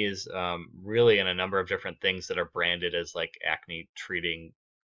find these really in a number of different things that are branded as like acne treating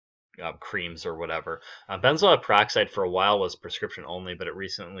creams or whatever. Benzoyl peroxide for a while was prescription only, but it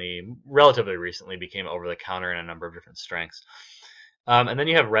relatively recently, became over the counter in a number of different strengths. And then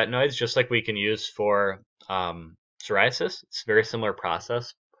you have retinoids, just like we can use for psoriasis. It's a very similar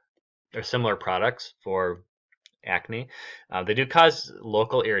process, or similar products for acne. They do cause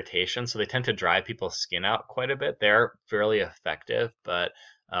local irritation, so they tend to dry people's skin out quite a bit. They're fairly effective, but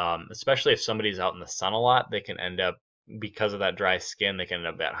especially if somebody's out in the sun a lot, they can end up, because of that dry skin, they can end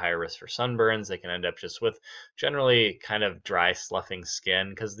up at higher risk for sunburns. They can end up just with generally kind of dry, sloughing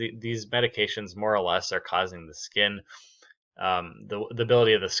skin, because these medications more or less are causing the skin, the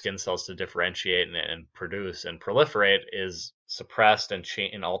ability of the skin cells to differentiate and produce and proliferate is suppressed and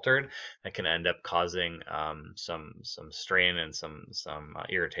altered. That can end up causing some strain and some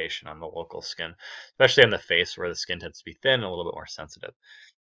irritation on the local skin, especially on the face where the skin tends to be thin and a little bit more sensitive.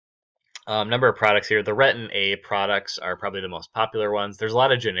 Number of products here. The Retin A products are probably the most popular ones. There's a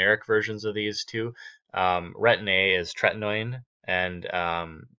lot of generic versions of these too. Retin A is tretinoin, and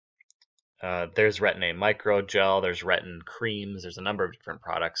there's Retin A micro gel, there's Retin creams, there's a number of different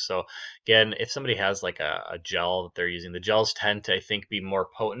products. So again, if somebody has like a gel that they're using, the gels tend to, I think, be more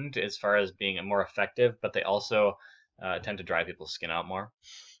potent as far as being more effective, but they also tend to dry people's skin out more.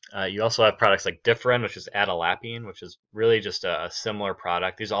 You also have products like Differin, which is adolapine, which is really just a similar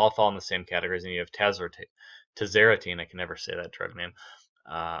product. These all fall in the same categories. And you have tazarotene. I can never say that drug name.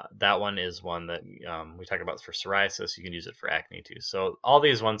 That one is one that we talk about for psoriasis. You can use it for acne too. So all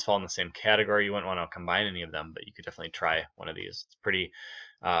these ones fall in the same category. You wouldn't want to combine any of them, but you could definitely try one of these. It's pretty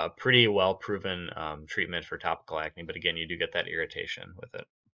well proven treatment for topical acne. But again, you do get that irritation with it.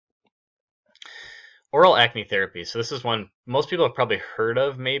 Oral acne therapy. So this is one most people have probably heard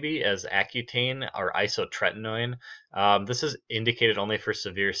of, maybe, as Accutane or isotretinoin. This is indicated only for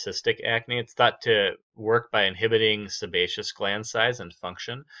severe cystic acne. It's thought to work by inhibiting sebaceous gland size and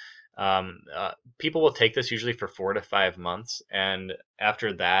function. People will take this usually for 4 to 5 months, and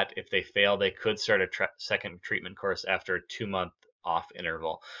after that, if they fail, they could start a second treatment course after a 2-month off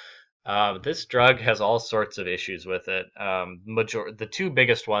interval. This drug has all sorts of issues with it. The two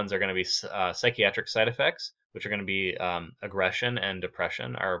biggest ones are going to be psychiatric side effects, which are going to be aggression and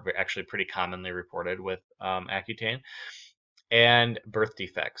depression, are actually pretty commonly reported with Accutane, and birth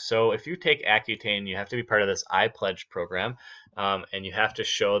defects. So if you take Accutane, you have to be part of this iPledge program, and you have to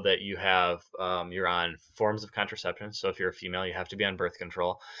show that you're on forms of contraception. So if you're a female, you have to be on birth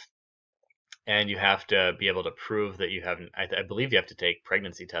control. And you have to be able to prove that you haven't. I believe you have to take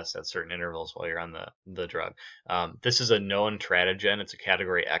pregnancy tests at certain intervals while you're on the drug. This is a known teratogen. It's a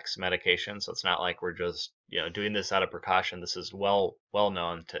Category X medication, so it's not like we're just doing this out of precaution. This is well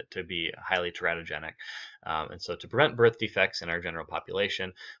known to be highly teratogenic. And so to prevent birth defects in our general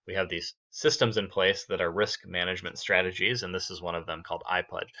population, we have these systems in place that are risk management strategies, and this is one of them called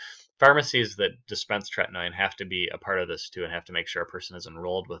iPledge. Pharmacies that dispense tretinoin have to be a part of this too, and have to make sure a person is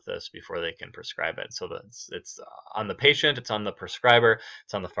enrolled with this before they can prescribe it. So it's on the patient, it's on the prescriber,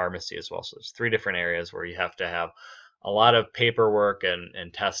 it's on the pharmacy as well. So there's 3 different areas where you have to have a lot of paperwork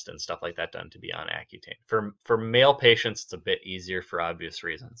and tests and stuff like that done to be on Accutane. For male patients, it's a bit easier for obvious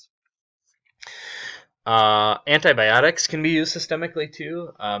reasons. Antibiotics can be used systemically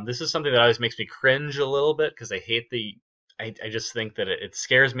too. This is something that always makes me cringe a little bit, because I hate I just think that it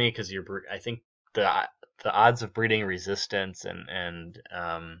scares me, because I think the odds of breeding resistance and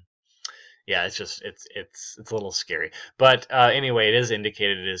yeah, it's a little scary. But anyway, it is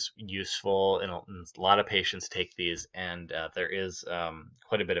indicated, it is useful, and a lot of patients take these, and there is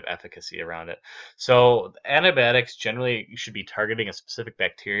quite a bit of efficacy around it. So antibiotics generally should be targeting a specific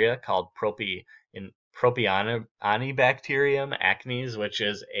bacteria called Propionibacterium acnes, which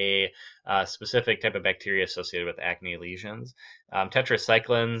is a specific type of bacteria associated with acne lesions.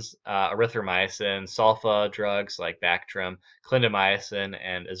 Tetracyclines, erythromycin, sulfa drugs like Bactrim, clindamycin,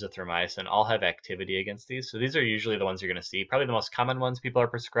 and azithromycin all have activity against these. So these are usually the ones you're going to see. Probably the most common ones people are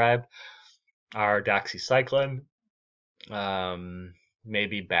prescribed are doxycycline,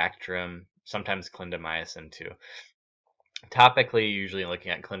 maybe Bactrim, sometimes clindamycin too. Topically, usually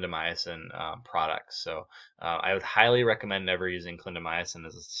looking at clindamycin products. So I would highly recommend never using clindamycin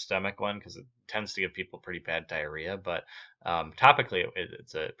as a systemic one, because it tends to give people pretty bad diarrhea. But topically,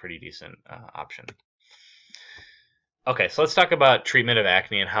 it's a pretty decent option. Okay, so let's talk about treatment of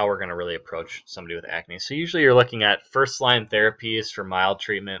acne and how we're going to really approach somebody with acne. So usually you're looking at first-line therapies for mild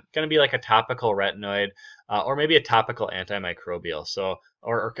treatment. Going to be like a topical retinoid, or maybe a topical antimicrobial. So,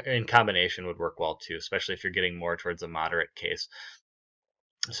 or in combination would work well too, especially if you're getting more towards a moderate case.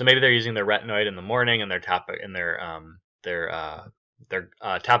 So maybe they're using their retinoid in the morning and their topical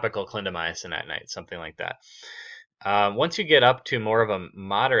clindamycin at night, something like that. Once you get up to more of a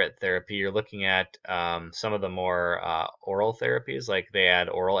moderate therapy, you're looking at some of the more oral therapies, like they add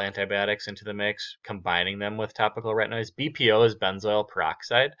oral antibiotics into the mix, combining them with topical retinoids. BPO is benzoyl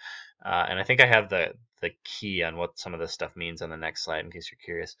peroxide, and I think I have the key on what some of this stuff means on the next slide in case you're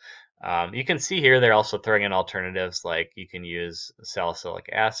curious. You can see here they're also throwing in alternatives like you can use salicylic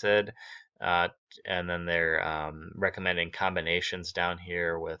acid, uh, and then they're recommending combinations down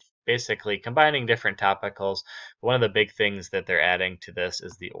here with basically combining different topicals. One of the big things that they're adding to this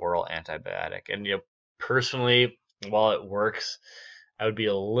is the oral antibiotic. And personally, while it works, I would be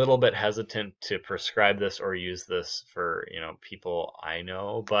a little bit hesitant to prescribe this or use this for people I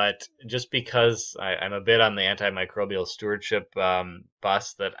know. But just because I'm a bit on the antimicrobial stewardship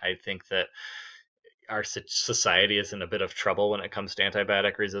bus, that I think that our society is in a bit of trouble when it comes to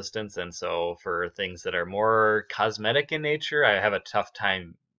antibiotic resistance. And so for things that are more cosmetic in nature, I have a tough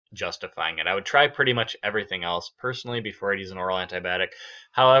time justifying it. I would try pretty much everything else personally before I'd use an oral antibiotic.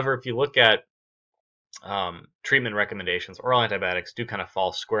 However, if you look at treatment recommendations, oral antibiotics do kind of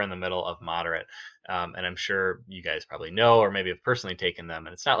fall square in the middle of moderate. And I'm sure you guys probably know or maybe have personally taken them.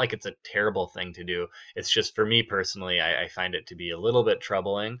 And it's not like it's a terrible thing to do. It's just for me personally, I find it to be a little bit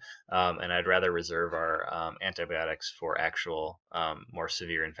troubling. And I'd rather reserve our antibiotics for actual more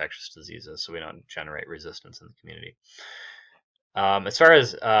severe infectious diseases so we don't generate resistance in the community. As far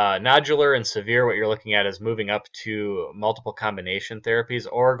as nodular and severe, what you're looking at is moving up to multiple combination therapies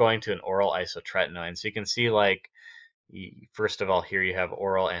or going to an oral isotretinoin. So you can see, like, first of all, here you have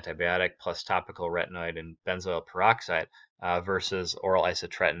oral antibiotic plus topical retinoid and benzoyl peroxide versus oral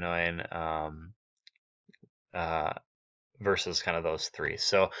isotretinoin versus kind of those three.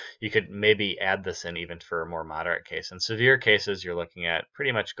 So you could maybe add this in even for a more moderate case. In severe cases, you're looking at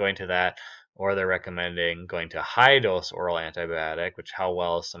pretty much going to that, or they're recommending going to high dose oral antibiotic, which how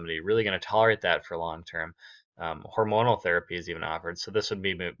well is somebody really going to tolerate that for long term? Hormonal therapy is even offered. So this would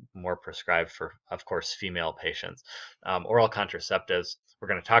be more prescribed for, of course, female patients. Oral contraceptives, we're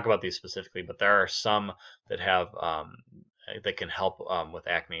going to talk about these specifically, but there are some that have that can help with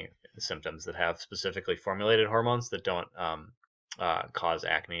acne symptoms that have specifically formulated hormones that don't cause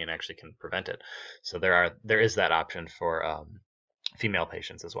acne and actually can prevent it. So there is that option for female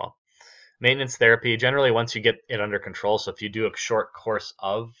patients as well. Maintenance therapy, generally once you get it under control, so if you do a short course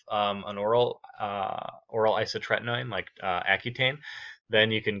of an oral isotretinoin like Accutane, then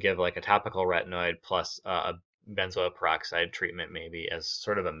you can give like a topical retinoid plus a benzoyl peroxide treatment maybe as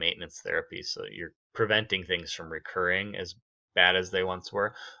sort of a maintenance therapy. So you're preventing things from recurring as bad as they once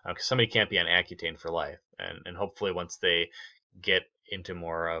were, because somebody can't be on Accutane for life. And hopefully once they get into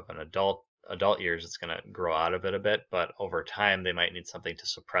more of an adult years, it's going to grow out of it a bit, but over time they might need something to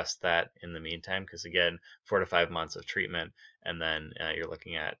suppress that in the meantime, because again, 4 to 5 months of treatment, and then you're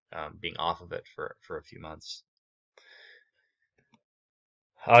looking at being off of it for a few months.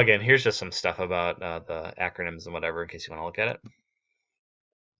 Again, here's just some stuff about the acronyms and whatever in case you want to look at it.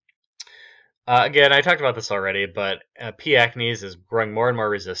 Again, I talked about this already, but P. acnes is growing more and more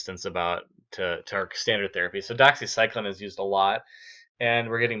resistance to our standard therapy. So doxycycline is used a lot, and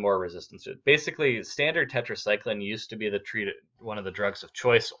we're getting more resistance to it. Basically, standard tetracycline used to be one of the drugs of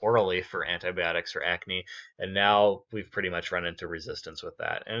choice orally for antibiotics for acne, and now we've pretty much run into resistance with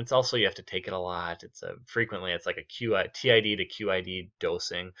that. And it's also, you have to take it a lot. Frequently it's like a TID to QID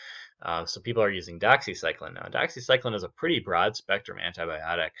dosing. So people are using doxycycline now. Doxycycline is a pretty broad spectrum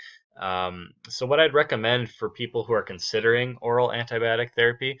antibiotic. So what I'd recommend for people who are considering oral antibiotic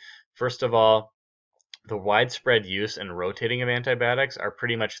therapy, first of all, the widespread use and rotating of antibiotics are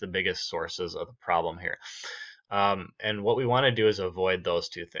pretty much the biggest sources of the problem here. And what we want to do is avoid those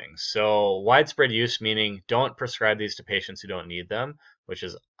two things. So widespread use, meaning don't prescribe these to patients who don't need them, which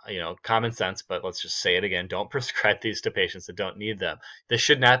is common sense, but let's just say it again. Don't prescribe these to patients that don't need them. This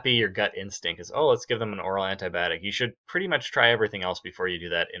should not be your gut instinct is, oh, let's give them an oral antibiotic. You should pretty much try everything else before you do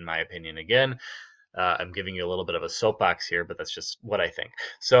that, in my opinion. Again, I'm giving you a little bit of a soapbox here, but that's just what I think.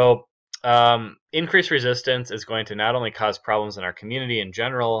 So increased resistance is going to not only cause problems in our community in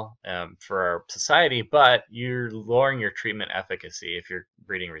general for our society, but you're lowering your treatment efficacy if you're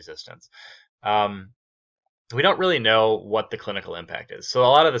breeding resistance. We don't really know what the clinical impact is. So a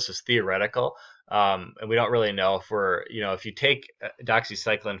lot of this is theoretical, and we don't really know if you take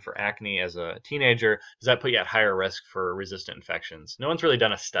doxycycline for acne as a teenager, does that put you at higher risk for resistant infections? No one's really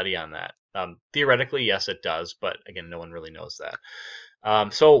done a study on that. Theoretically, yes, it does, but again, no one really knows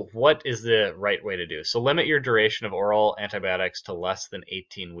that. So what is the right way to do? So limit your duration of oral antibiotics to less than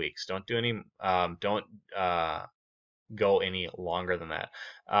 18 weeks. Don't do any, don't go any longer than that.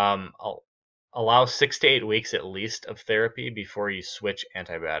 allow 6 to 8 weeks at least of therapy before you switch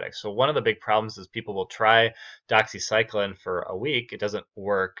antibiotics. So one of the big problems is people will try doxycycline for a week, it doesn't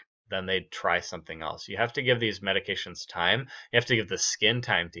work, then they try something else. You have to give these medications time. You have to give the skin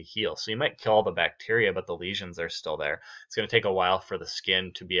time to heal. So you might kill all the bacteria, but the lesions are still there. It's going to take a while for the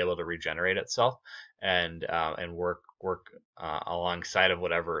skin to be able to regenerate itself and work alongside of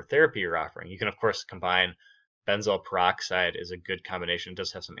whatever therapy you're offering. You can of course combine. Benzoyl peroxide is a good combination. It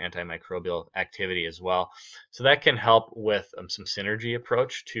does have some antimicrobial activity as well. So that can help with some synergy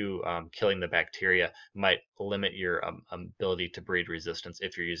approach to killing the bacteria. Might limit your ability to breed resistance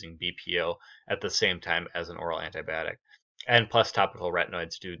if you're using BPO at the same time as an oral antibiotic. And plus topical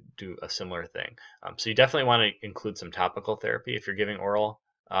retinoids do a similar thing. So you definitely want to include some topical therapy if you're giving oral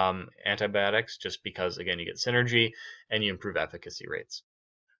antibiotics, just because, again, you get synergy and you improve efficacy rates.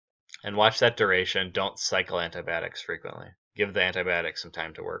 And watch that duration. Don't cycle antibiotics frequently. Give the antibiotics some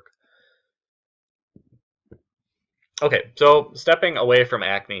time to work. Okay, so stepping away from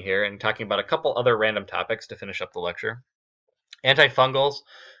acne here and talking about a couple other random topics to finish up the lecture. Antifungals.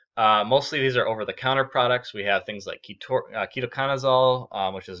 Mostly these are over-the-counter products. We have things like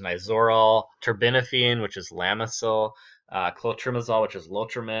ketoconazole, which is Nizoral, terbinafine, which is Lamisil, clotrimazole, which is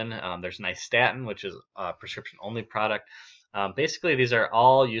Lotrimin. There's nystatin, which is a prescription-only product. Basically, these are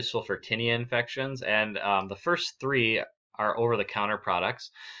all useful for tinea infections, and the first three are over-the-counter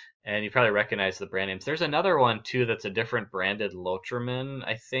products, and you probably recognize the brand names. There's another one, too, that's a different branded Lotrimin,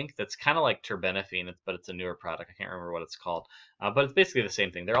 I think, that's kind of like terbinafine, but it's a newer product. I can't remember what it's called, but it's basically the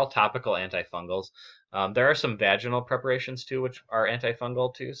same thing. They're all topical antifungals. There are some vaginal preparations, too, which are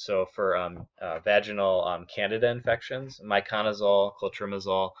antifungal, too. So for vaginal candida infections, miconazole,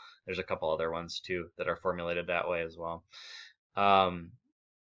 clotrimazole, there's a couple other ones, too, that are formulated that way as well.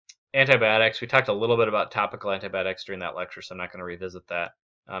 Antibiotics, we talked a little bit about topical antibiotics during that lecture, so I'm not going to revisit that.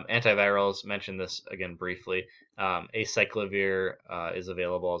 Antivirals, mentioned this again briefly. Acyclovir is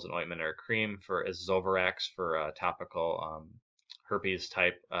available as an ointment or a cream as Zovirax for topical herpes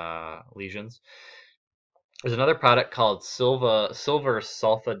type lesions. There's another product called silver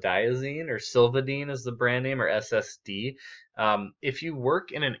sulfadiazine, or Silvadine is the brand name, or SSD. If you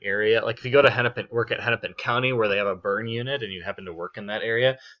work in an area, like if you go to work at Hennepin County where they have a burn unit and you happen to work in that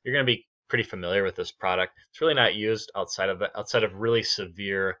area, you're going to be pretty familiar with this product. It's really not used outside of really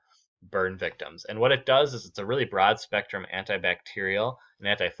severe burn victims. And what it does is it's a really broad spectrum antibacterial and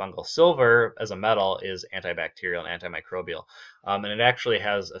antifungal. Silver as a metal is antibacterial and antimicrobial. And it actually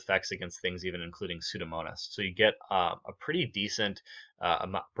has effects against things even including Pseudomonas. So you get a pretty decent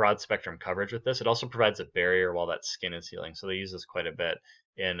broad spectrum coverage with this. It also provides a barrier while that skin is healing. So they use this quite a bit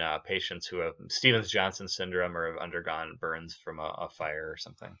in patients who have Stevens-Johnson syndrome or have undergone burns from a fire or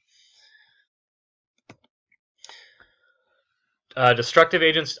something. Destructive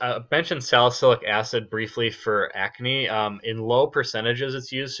agents, mentioned salicylic acid briefly for acne. In low percentages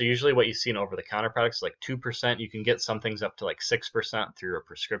it's used, so usually what you see in over-the-counter products is like 2%. You can get some things up to like 6% through a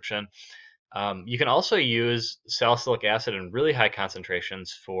prescription. You can also use salicylic acid in really high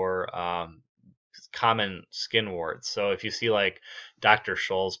concentrations for common skin warts. So if you see like Dr.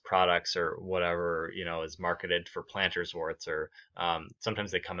 Scholl's products or whatever, is marketed for plantar's warts, or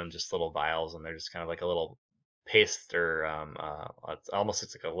sometimes they come in just little vials and they're just kind of like a little paste, or it almost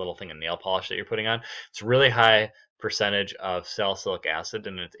looks like a little thing of nail polish that you're putting on. It's really high percentage of salicylic acid,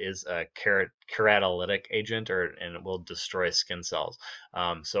 and it is a keratolytic agent, and it will destroy skin cells.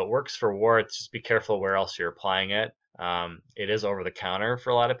 So it works for warts. Just be careful where else you're applying it. It is over the counter for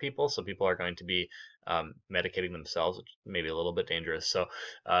a lot of people, so people are going to be medicating themselves, which may be a little bit dangerous. So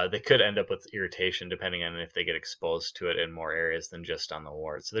they could end up with irritation depending on if they get exposed to it in more areas than just on the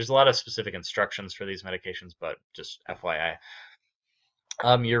wart. So there's a lot of specific instructions for these medications, but just FYI.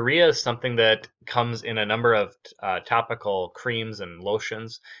 Urea is something that comes in a number of topical creams and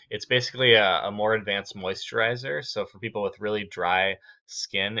lotions. It's basically a more advanced moisturizer. So for people with really dry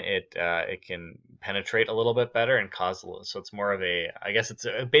skin, it can penetrate a little bit better and cause. So it's more of I guess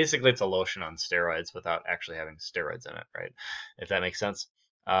basically it's a lotion on steroids without actually having steroids in it, right? If that makes sense.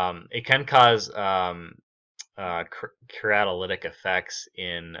 It can cause keratolytic effects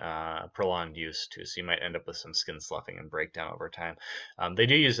in prolonged use too, so you might end up with some skin sloughing and breakdown over time. They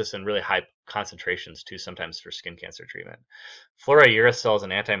do use this in really high concentrations too, sometimes for skin cancer treatment. Fluorouracil is an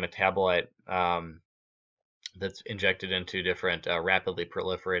antimetabolite that's injected into different rapidly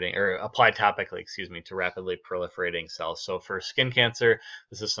proliferating, or applied topically, to rapidly proliferating cells. So for skin cancer,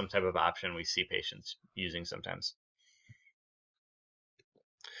 this is some type of option we see patients using sometimes.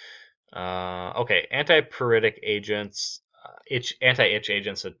 Okay, antipruritic agents. anti-itch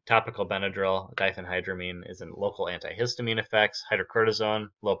agents. So topical Benadryl, diphenhydramine is in local antihistamine effects. Hydrocortisone,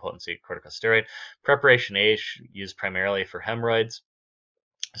 low-potency corticosteroid. Preparation H, used primarily for hemorrhoids.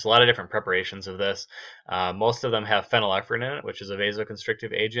 There's a lot of different preparations of this. Most of them have phenylephrine in it, which is a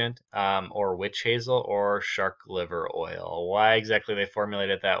vasoconstrictive agent, or witch hazel, or shark liver oil. Why exactly they formulate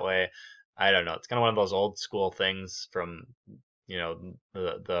it that way, I don't know. It's kind of one of those old school things from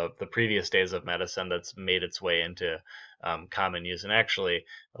the previous days of medicine that's made its way into common use. And actually,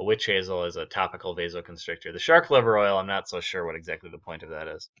 a witch hazel is a topical vasoconstrictor. The shark liver oil, I'm not so sure what exactly the point of that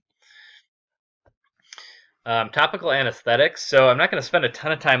is. Topical anesthetics. So I'm not going to spend a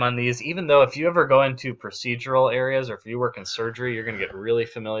ton of time on these, even though if you ever go into procedural areas or if you work in surgery, you're going to get really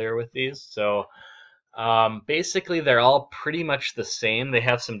familiar with these. So basically, they're all pretty much the same. They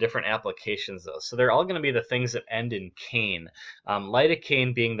have some different applications, though. So they're all going to be the things that end in cane.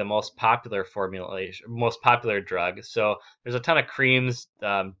 Lidocaine being the most popular formulation, most popular drug. So there's a ton of creams,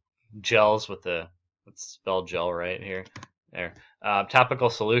 gels with the, let's spell gel right here. There. Topical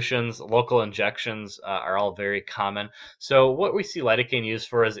solutions, local injections are all very common. So what we see lidocaine used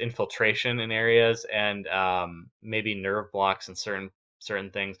for is infiltration in areas and maybe nerve blocks and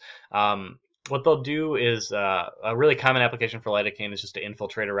certain things. What they'll do is a really common application for lidocaine is just to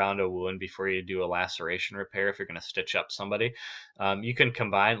infiltrate around a wound before you do a laceration repair if you're going to stitch up somebody. You can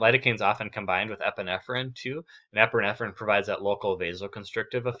combine, lidocaine's often combined with epinephrine too, and epinephrine provides that local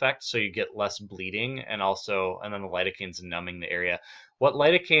vasoconstrictive effect, so you get less bleeding, and then the lidocaine's numbing the area. What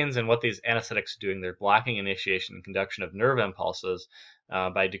lidocaines and what these anesthetics are doing, they're blocking initiation and conduction of nerve impulses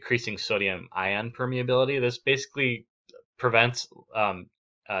by decreasing sodium ion permeability. This basically prevents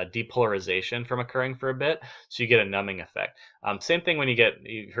depolarization from occurring for a bit, so you get a numbing effect. Same thing when you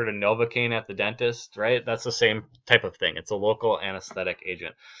heard of Novocaine at the dentist, right? That's the same type of thing. It's a local anesthetic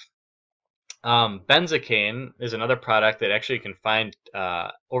agent. Benzocaine is another product that actually you can find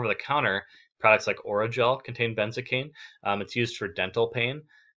over the counter. Products like Oragel contain benzocaine. It's used for dental pain.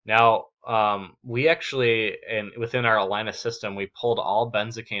 Now, we actually, within our Alina system, we pulled all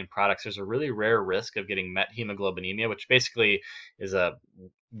benzocaine products. There's a really rare risk of getting methemoglobinemia, which basically is a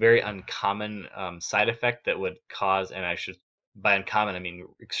very uncommon side effect that would cause, and by uncommon, I mean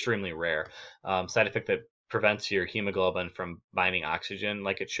extremely rare, side effect that prevents your hemoglobin from binding oxygen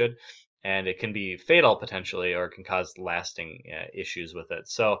like it should. And it can be fatal potentially, or it can cause lasting issues with it.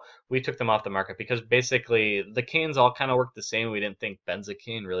 So we took them off the market because basically the canes all kind of worked the same. We didn't think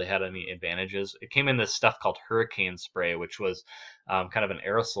benzocaine really had any advantages. It came in this stuff called hurricane spray, which was kind of an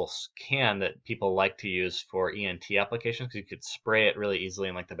aerosol can that people like to use for ENT applications because you could spray it really easily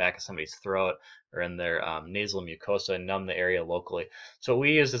in like the back of somebody's throat or in their nasal mucosa and numb the area locally. So what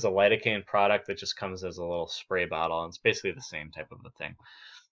we use is a lidocaine product that just comes as a little spray bottle, and it's basically the same type of a thing.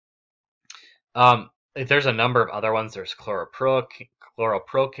 There's a number of other ones. There's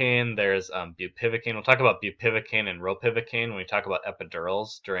chloroprocaine, there's bupivacaine. We'll talk about bupivacaine and ropivacaine when we talk about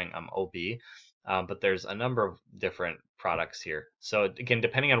epidurals during OB. But there's a number of different products here. So again,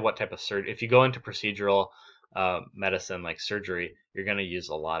 depending on what type of surgery, if you go into procedural medicine like surgery, you're going to use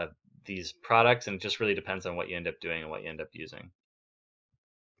a lot of these products, and it just really depends on what you end up doing and what you end up using.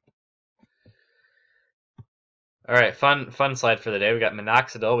 All right, fun slide for the day. We got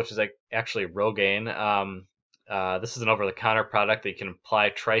minoxidil, which is actually Rogaine. This is an over-the-counter product that you can apply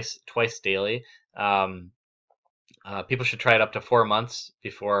twice daily. People should try it up to 4 months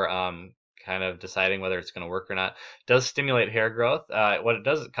before kind of deciding whether it's going to work or not. It does stimulate hair growth. What it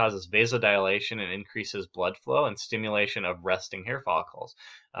does, it causes vasodilation and increases blood flow and stimulation of resting hair follicles.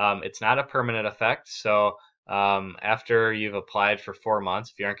 It's not a permanent effect, so after you've applied for 4 months,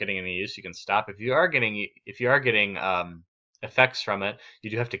 if you aren't getting any use, you can stop. If you are getting effects from it,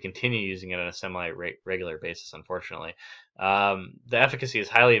 you do have to continue using it on a semi-regular basis, unfortunately. The efficacy is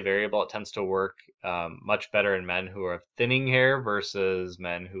highly variable. It tends to work much better in men who have thinning hair versus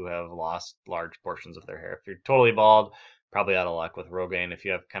men who have lost large portions of their hair. If you're totally bald, probably out of luck with Rogaine. If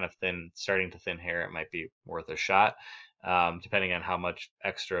you have kind of starting to thin hair, it might be worth a shot. Depending on how much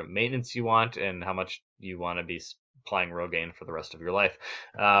extra maintenance you want and how much you want to be applying Rogaine for the rest of your life.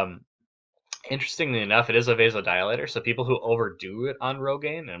 Interestingly enough, it is a vasodilator, so people who overdo it on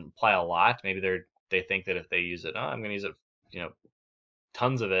Rogaine and apply a lot, maybe they think that if they use it, I'm going to use it,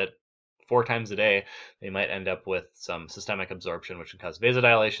 tons of it 4 times a day, they might end up with some systemic absorption, which can cause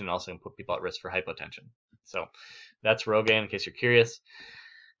vasodilation and also can put people at risk for hypotension. So that's Rogaine, in case you're curious.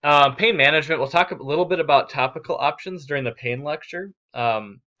 Pain management, we'll talk a little bit about topical options during the pain lecture.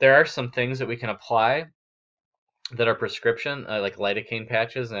 There are some things that we can apply that are prescription, like lidocaine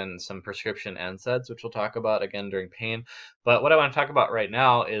patches and some prescription NSAIDs, which we'll talk about again during pain. But what I want to talk about right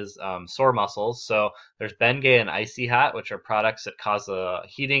now is sore muscles. So there's Bengay and Icy Hot, which are products that cause a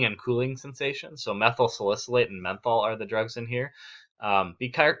heating and cooling sensation. So methyl salicylate and menthol are the drugs in here. Be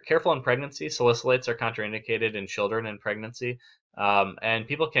careful in pregnancy. Salicylates are contraindicated in children in pregnancy. And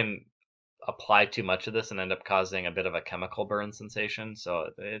people can apply too much of this and end up causing a bit of a chemical burn sensation.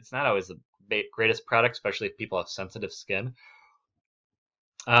 So it's not always the greatest product, especially if people have sensitive skin.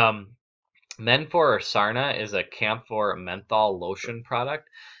 Menfor or Sarna is a camphor menthol lotion product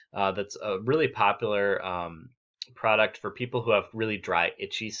that's a really popular product for people who have really dry,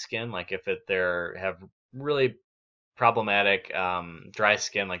 itchy skin. Like if they have really problematic dry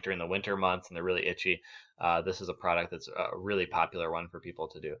skin, like during the winter months, and they're really itchy. This is a product that's a really popular one for people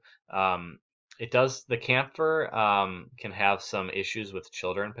to do. The camphor can have some issues with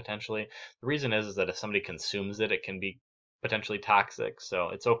children potentially. The reason is that if somebody consumes it, it can be potentially toxic. So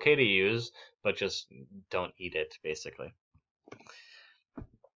it's okay to use, but just don't eat it, basically.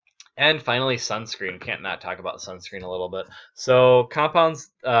 And finally, sunscreen. Can't not talk about sunscreen a little bit. So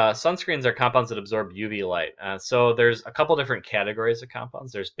sunscreens are compounds that absorb UV light. So there's a couple different categories of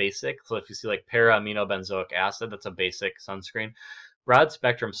compounds. There's basic. So if you see like para-aminobenzoic acid, that's a basic sunscreen. Broad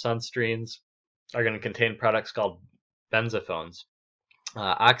spectrum sunscreens are going to contain products called benzophones.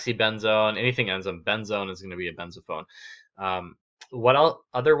 Oxybenzone, anything ends on benzone is going to be a benzophone.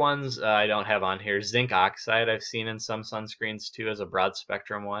 Other ones I don't have on here. Zinc oxide I've seen in some sunscreens too as a broad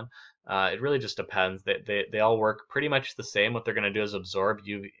spectrum one. It really just depends. They all work pretty much the same. What they're going to do is absorb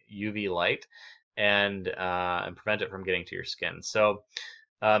UV light and prevent it from getting to your skin. So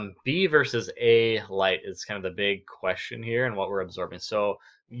B versus A light is kind of the big question here and what we're absorbing. So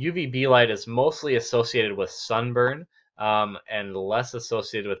UVB light is mostly associated with sunburn and less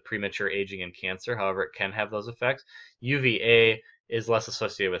associated with premature aging and cancer. However, it can have those effects. UVA is less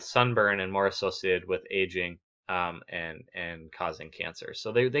associated with sunburn and more associated with aging and causing cancer.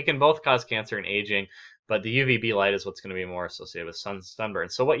 So they can both cause cancer and aging, but the UVB light is what's going to be more associated with sunburn.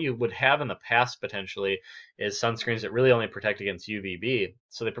 So what you would have in the past potentially is sunscreens that really only protect against UVB.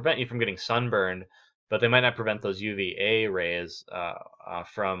 So they prevent you from getting sunburned, but they might not prevent those UVA rays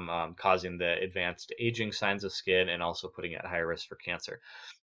from causing the advanced aging signs of skin and also putting it at higher risk for cancer.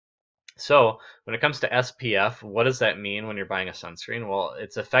 So when it comes to SPF, what does that mean when you're buying a sunscreen? Well,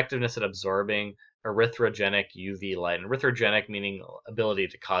 it's effectiveness at absorbing erythrogenic UV light. And erythrogenic meaning ability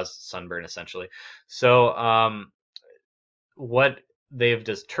to cause sunburn, essentially. So what the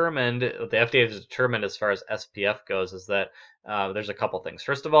FDA has determined as far as SPF goes, is that there's a couple things.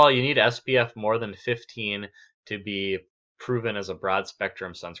 First of all, you need SPF more than 15 to be proven as a broad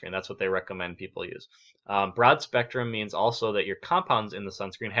spectrum sunscreen. That's what they recommend people use. Broad spectrum means also that your compounds in the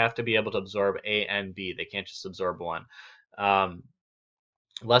sunscreen have to be able to absorb A and B. They can't just absorb one.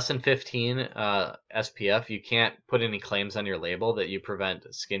 Less than 15 SPF, you can't put any claims on your label that you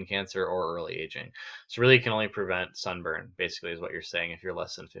prevent skin cancer or early aging. So really you can only prevent sunburn, basically is what you're saying if you're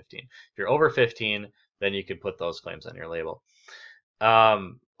less than 15. If you're over 15, then you could put those claims on your label.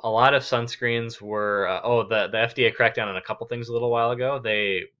 A lot of sunscreens were, the FDA cracked down on a couple things a little while ago.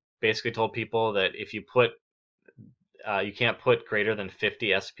 They basically told people that if you you can't put greater than 50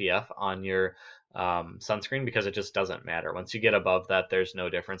 SPF on your sunscreen because it just doesn't matter. Once you get above that, there's no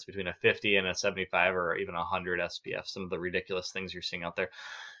difference between a 50 and a 75 or even 100 SPF, some of the ridiculous things you're seeing out there.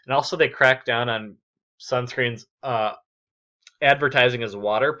 And also they cracked down on sunscreens advertising as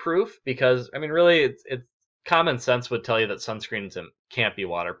waterproof because, I mean, really, it's common sense would tell you that sunscreens can't be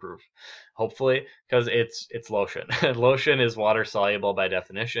waterproof, hopefully, because it's lotion. Lotion is water soluble by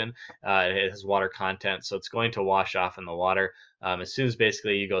definition. It has water content, so it's going to wash off in the water. As soon as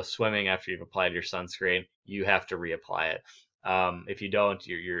basically you go swimming after you've applied your sunscreen, you have to reapply it. If you don't,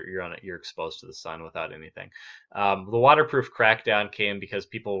 you're exposed to the sun without anything. The waterproof crackdown came because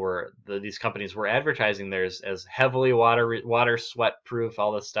these companies were advertising theirs as heavily water sweat proof.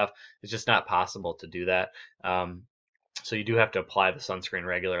 All this stuff. It's just not possible to do that. So you do have to apply the sunscreen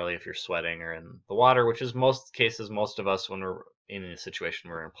regularly if you're sweating or in the water, which is most of us when we're in a situation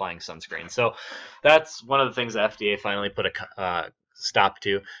where we're applying sunscreen. So that's one of the things the FDA finally put a stop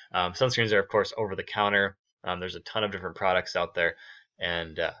to. Sunscreens are, of course, over the counter. There's a ton of different products out there,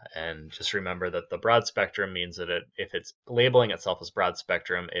 and just remember that the broad spectrum means that if it's labeling itself as broad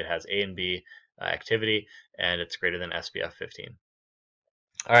spectrum, it has A and B activity, and it's greater than SPF 15.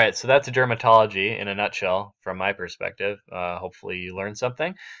 All right, so that's dermatology in a nutshell from my perspective. Hopefully you learned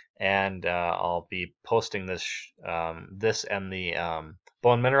something, and I'll be posting this and the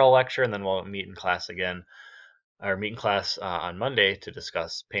bone mineral lecture, and then we'll meet in class on Monday to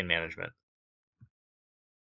discuss pain management.